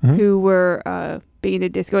community who were big into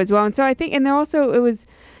disco as well. And so I think, and there also, it was,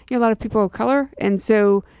 a lot of people of color. And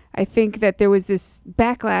so I think that there was this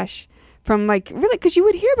backlash from really, because you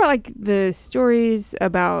would hear about the stories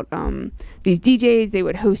about these DJs. They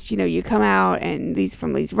would host, you come out and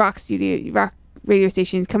from these rock radio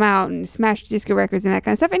stations come out and smash disco records and that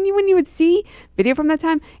kind of stuff. And when you would see video from that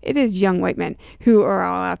time, it is young white men who are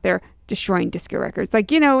all out there destroying disco records,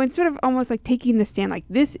 and sort of almost like taking the stand, like,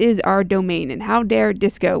 this is our domain, and how dare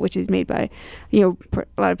disco, which is made by, a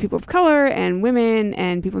lot of people of color and women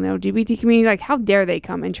and people in the LGBT community, like, how dare they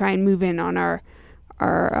come and try and move in on our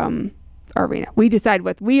arena. We decide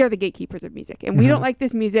we are the gatekeepers of music, and we don't like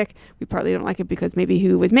this music. We partly don't like it because maybe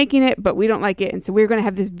who was making it, but we don't like it, and so we're going to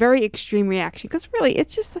have this very extreme reaction, because really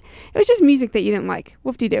it was just music that you didn't like.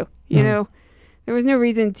 Whoop-de-doo. There was no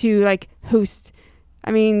reason to host.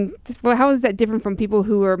 I mean, how is that different from people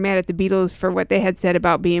who were mad at the Beatles for what they had said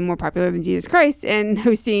about being more popular than Jesus Christ, and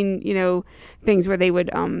hosting, things where they would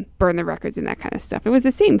burn the records and that kind of stuff? It was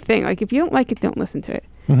the same thing. Like, if you don't like it, don't listen to it.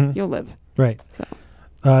 You'll live. Right. So,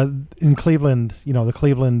 in Cleveland, the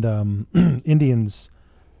Cleveland Indians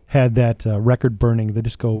had that record burning, the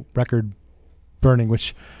disco record burning,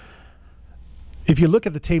 which, if you look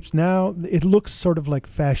at the tapes now, it looks sort of like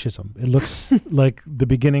fascism. It looks like the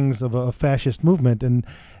beginnings of a fascist movement. And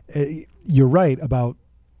you're right about,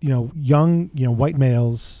 young, white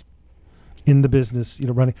males in the business,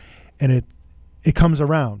 running. And it comes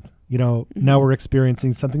around. Now we're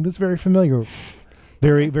experiencing something that's very familiar,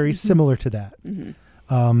 very, very similar to that, in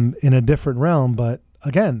a different realm. But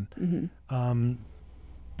again,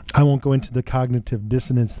 I won't go into the cognitive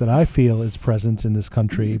dissonance that I feel is present in this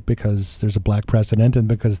country because there's a black president and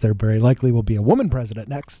because there very likely will be a woman president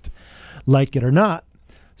next, like it or not.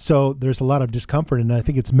 So there's a lot of discomfort, and I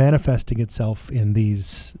think it's manifesting itself in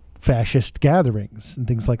these fascist gatherings and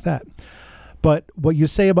things like that. But what you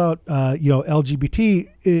say about, LGBT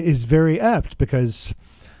is very apt, because,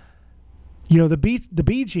 the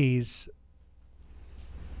Bee Gees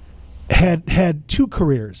had two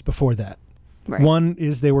careers before that. Right. One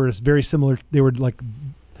is they were very similar. They were like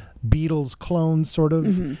Beatles clones, sort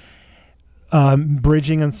of,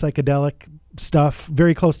 bridging on psychedelic stuff,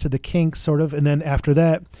 very close to the Kinks, sort of. And then after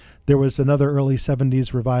that, there was another early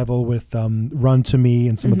 70s revival with Run to Me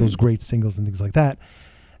and some of those great singles and things like that.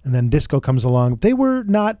 And then disco comes along. They were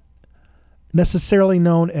not necessarily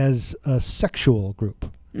known as a sexual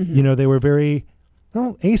group. They were very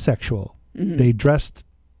asexual. They dressed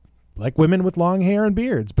like women with long hair and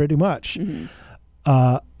beards, pretty much.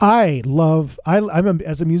 As a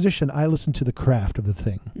musician, I listen to the craft of the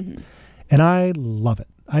thing, and I love it.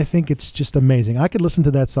 I think it's just amazing. I could listen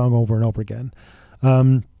to that song over and over again,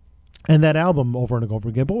 and that album over and over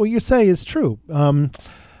again. But what you say is true, and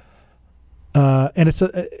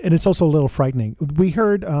it's also a little frightening. We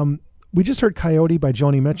just heard "Coyote" by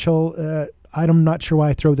Joni Mitchell. I'm not sure why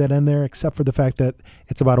I throw that in there, except for the fact that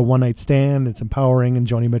it's about a one-night stand. It's empowering, and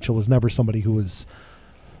Joni Mitchell was never somebody who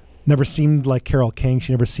never seemed like Carole King.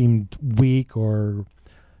 She never seemed weak or,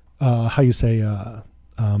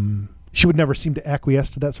 she would never seem to acquiesce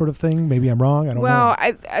to that sort of thing. Maybe I'm wrong. I don't know. Well,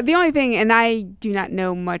 the only thing, and I do not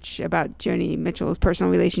know much about Joni Mitchell's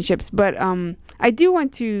personal relationships, but I do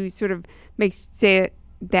want to sort of say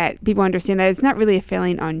that people understand that it's not really a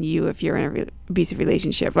failing on you if you're in an abusive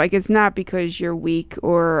relationship. Like, it's not because you're weak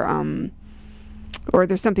or or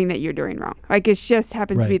there's something that you're doing wrong. Like it just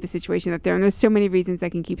happens to be Right. the situation that they're in. There's so many reasons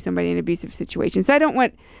that can keep somebody in an abusive situation. So I don't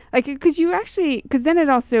want, like, because then it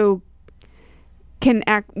also can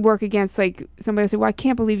work against, like, somebody will say, well, I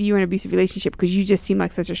can't believe you in an abusive relationship because you just seem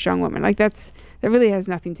like such a strong woman. Like that really has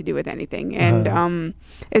nothing to do with anything. And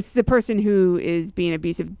it's the person who is being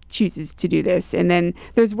abusive chooses to do this. And then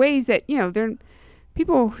there's ways that, they're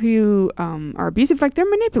people who are abusive, like they're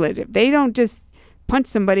manipulative. They don't just punch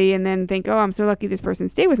somebody and then think, oh, I'm so lucky this person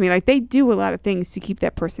stayed with me. Like they do a lot of things to keep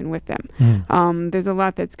that person with them. There's a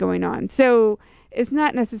lot that's going on. So it's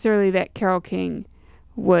not necessarily that Carole King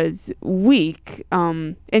was weak.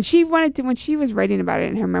 And she wanted to, when she was writing about it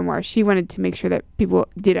in her memoir, she wanted to make sure that people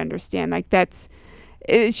did understand. Like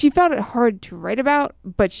she felt it hard to write about,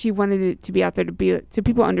 but she wanted it to be out there so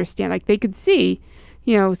people understand. Like they could see,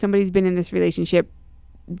 somebody's been in this relationship,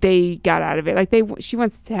 they got out of it. Like she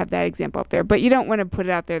wants to have that example up there, but you don't want to put it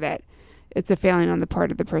out there that it's a failing on the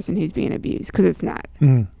part of the person who's being abused, because it's not.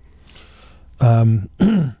 Did I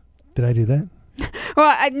do that?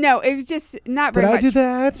 Well, no, it was just not very much. Did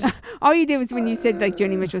I do that? All you did was when you said like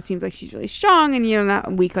Joni Mitchell seems like she's really strong and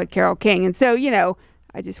not weak like Carole King, and so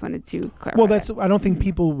I just wanted to clarify. Well, I don't think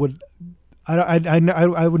people would. I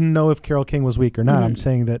wouldn't know if Carole King was weak or not. Mm-hmm. I'm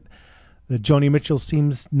saying that Joni Mitchell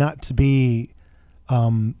seems not to be.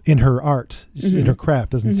 In her art, in her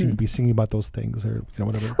craft, doesn't seem to be singing about those things or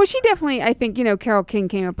whatever. Well, she definitely, I think, Carole King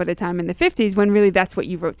came up at a time in the 50s when really that's what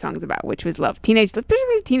you wrote songs about, which was love, teenage love,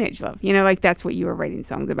 particularly teenage love. Like that's what you were writing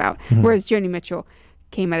songs about. Whereas Joni Mitchell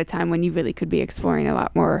came at a time when you really could be exploring a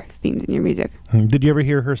lot more themes in your music. Did you ever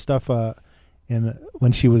hear her stuff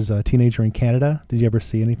when she was a teenager in Canada? Did you ever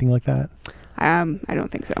see anything like that? I don't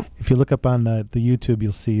think so. If you look up on the YouTube,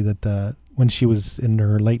 you'll see that when she was in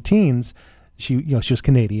her late teens, she was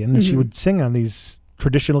Canadian, and she would sing on these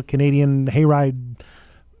traditional Canadian hayride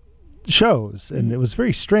shows, and it was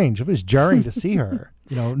very strange. It was jarring to see her.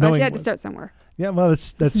 Well, she had to start somewhere. Yeah, well,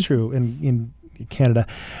 that's true in Canada.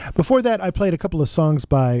 Before that, I played a couple of songs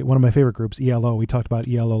by one of my favorite groups, ELO. We talked about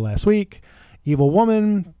ELO last week. Evil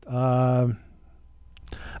Woman. I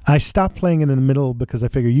stopped playing it in the middle because I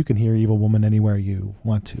figure you can hear Evil Woman anywhere you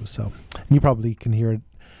want to. So you probably can hear it.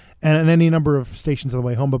 And any number of stations on the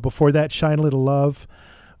way home. But before that, Shine a Little Love,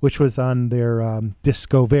 which was on their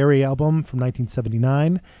Discovery album from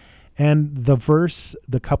 1979. And the verse,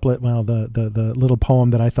 the couplet, the little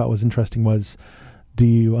poem that I thought was interesting was, do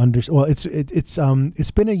you understand? Well,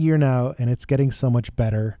 it's been a year now, and it's getting so much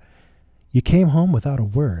better. You came home without a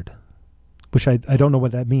word, which I don't know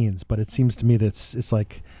what that means, but it seems to me that it's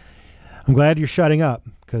like, I'm glad you're shutting up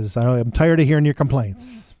because I'm tired of hearing your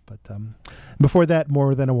complaints. But before that,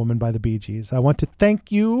 More Than a Woman by the Bee Gees. I want to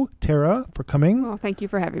thank you, Tara, for coming. Well, thank you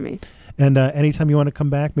for having me. And anytime you want to come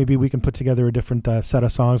back, maybe we can put together a different set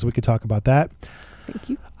of songs. We could talk about that. Thank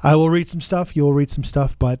you. I will read some stuff. You will read some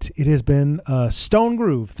stuff. But it has been Stone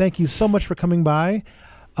Groove. Thank you so much for coming by.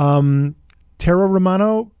 Tara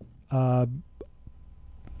Romano,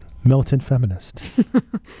 militant feminist.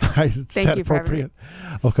 Thank you for having me.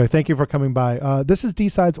 Okay, thank you for coming by. This is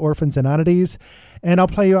D-Sides, Orphans and Oddities, and I'll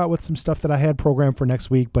play you out with some stuff that I had programmed for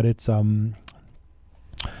next week, but it's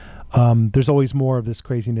there's always more of this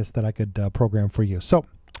craziness that I could program for you. So,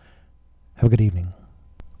 have a good evening.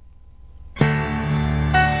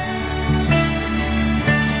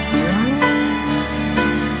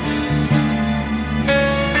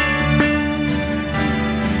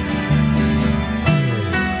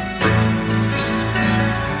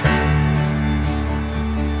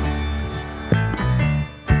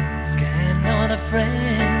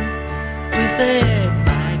 A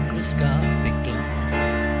microscopic glass.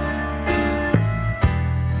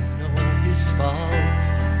 You know his faults.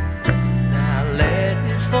 Now let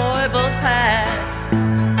his foibles pass.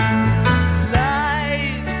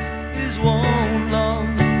 Life is one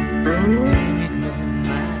long enigma,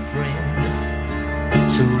 my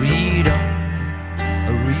friend. So read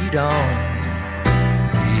on.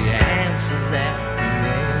 The answers at the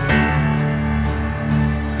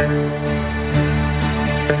end.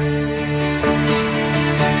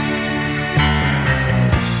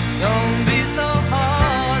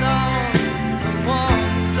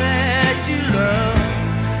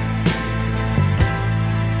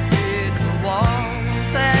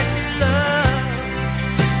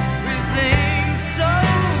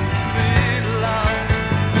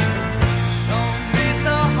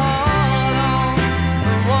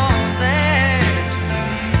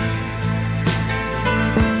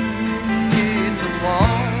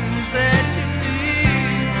 Ones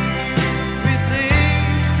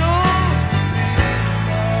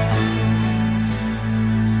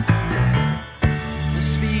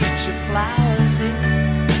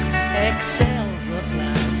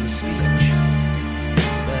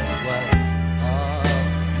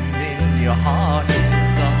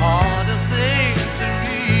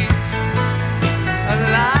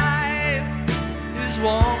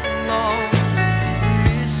walk along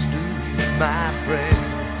mystery, my friend.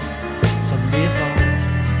 So live on,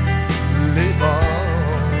 live on.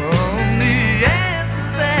 The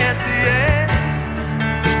answer's at the end.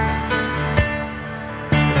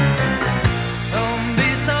 Don't be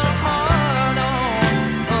so hard on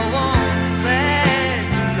the ones that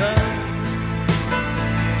you love.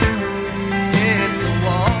 It's the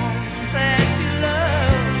ones that you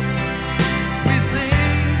love. We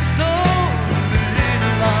think so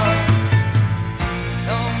little of.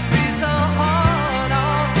 Don't be so hard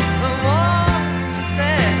on the ones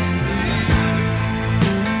that you leave.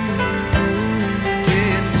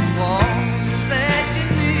 It's the ones that you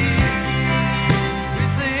need. We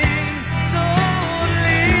think so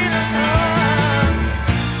little of.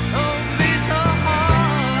 Don't be so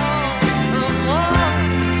hard on the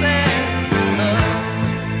ones that you love.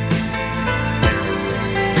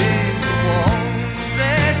 It's the ones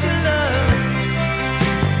that you love.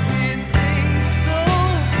 We think so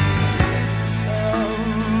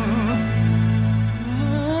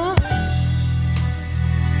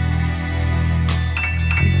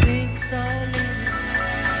we think so little.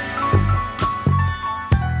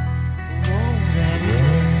 The ones that we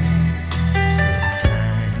love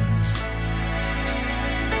sometimes.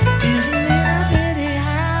 Isn't it a pity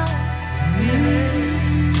how we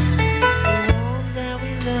hurt the ones that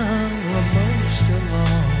we love were most of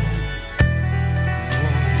all the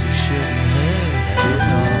ones you shouldn't hurt at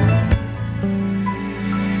all.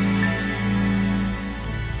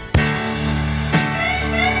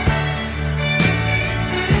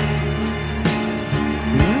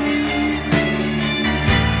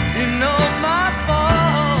 You know my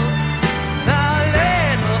fault. Now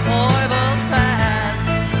let the foibles pass.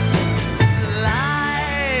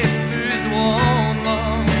 Life is one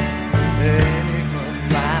long enigma,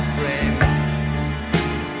 my friend.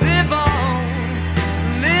 Live on,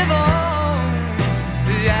 live on.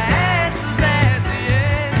 The answer's at the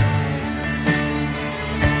end.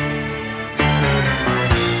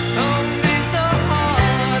 Don't be so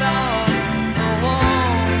hard on the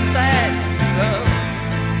ones that you love.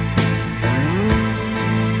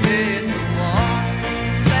 It's the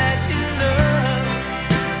ones that you love.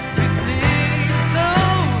 We think so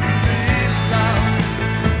little of.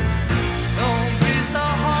 Don't be so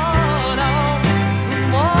hard on the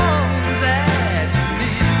ones that you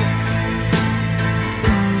need.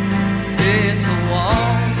 It's the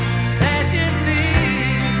ones that you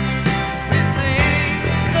need. We think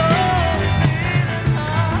so little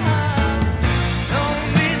of. Don't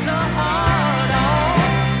be so hard on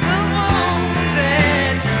the ones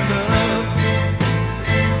that you love.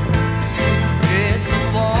 It's the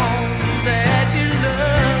ones that you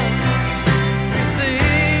love. We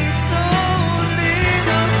think so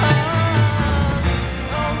little of.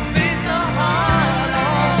 Don't be so hard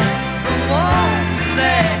on the ones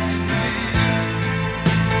that you need.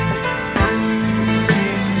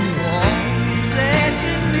 It's the ones that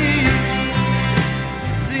you need.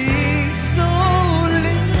 Think so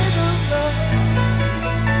little of.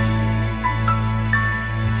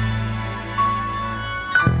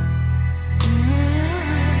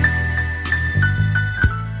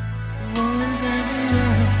 Ones that we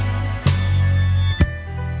love,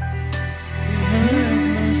 we hurt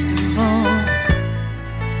most of all.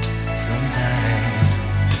 Sometimes,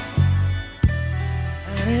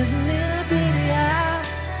 and isn't it a pity how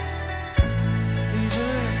we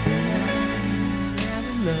hurt the ones that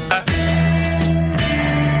we love?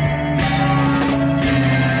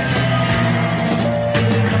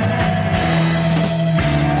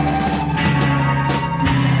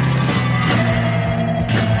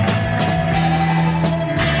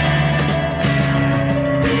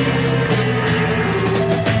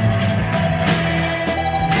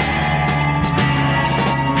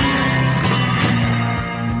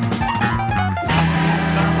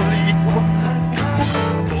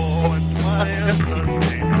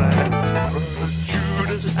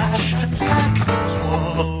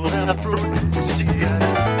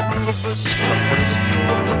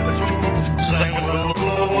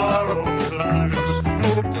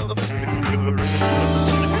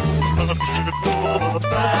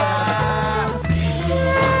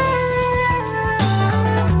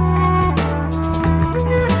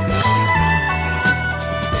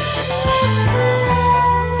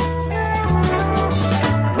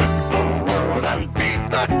 Beat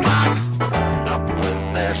the clock, up with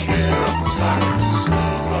their share of silence.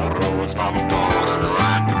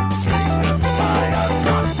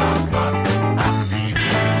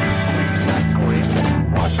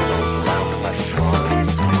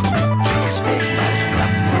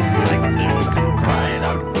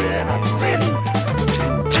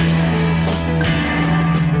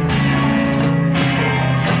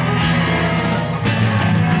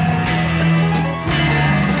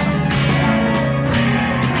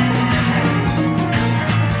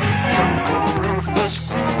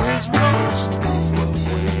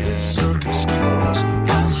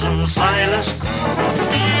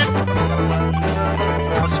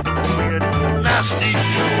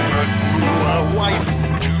 a wife.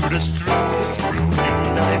 Judas through his spring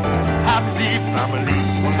life. Happy family.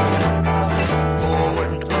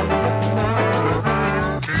 Forward.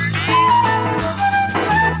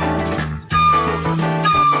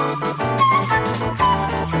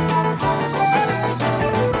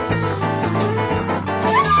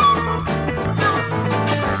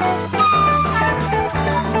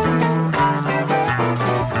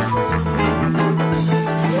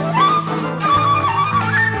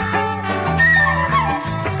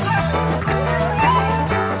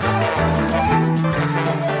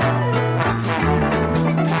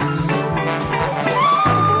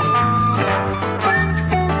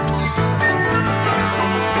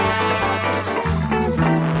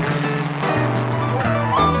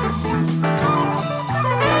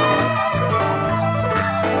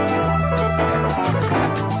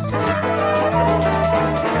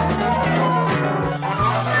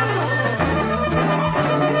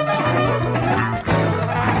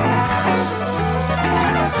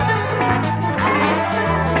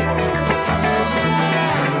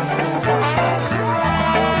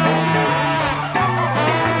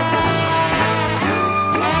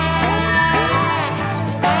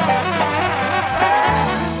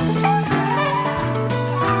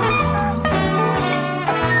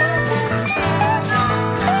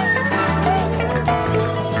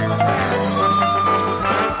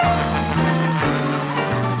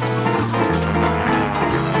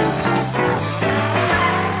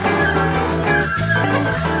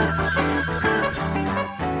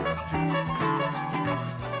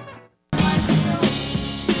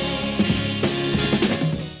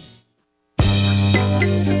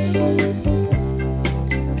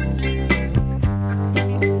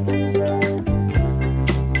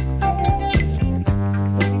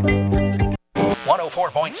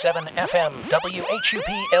 .7 FM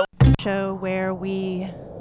WHUP show where we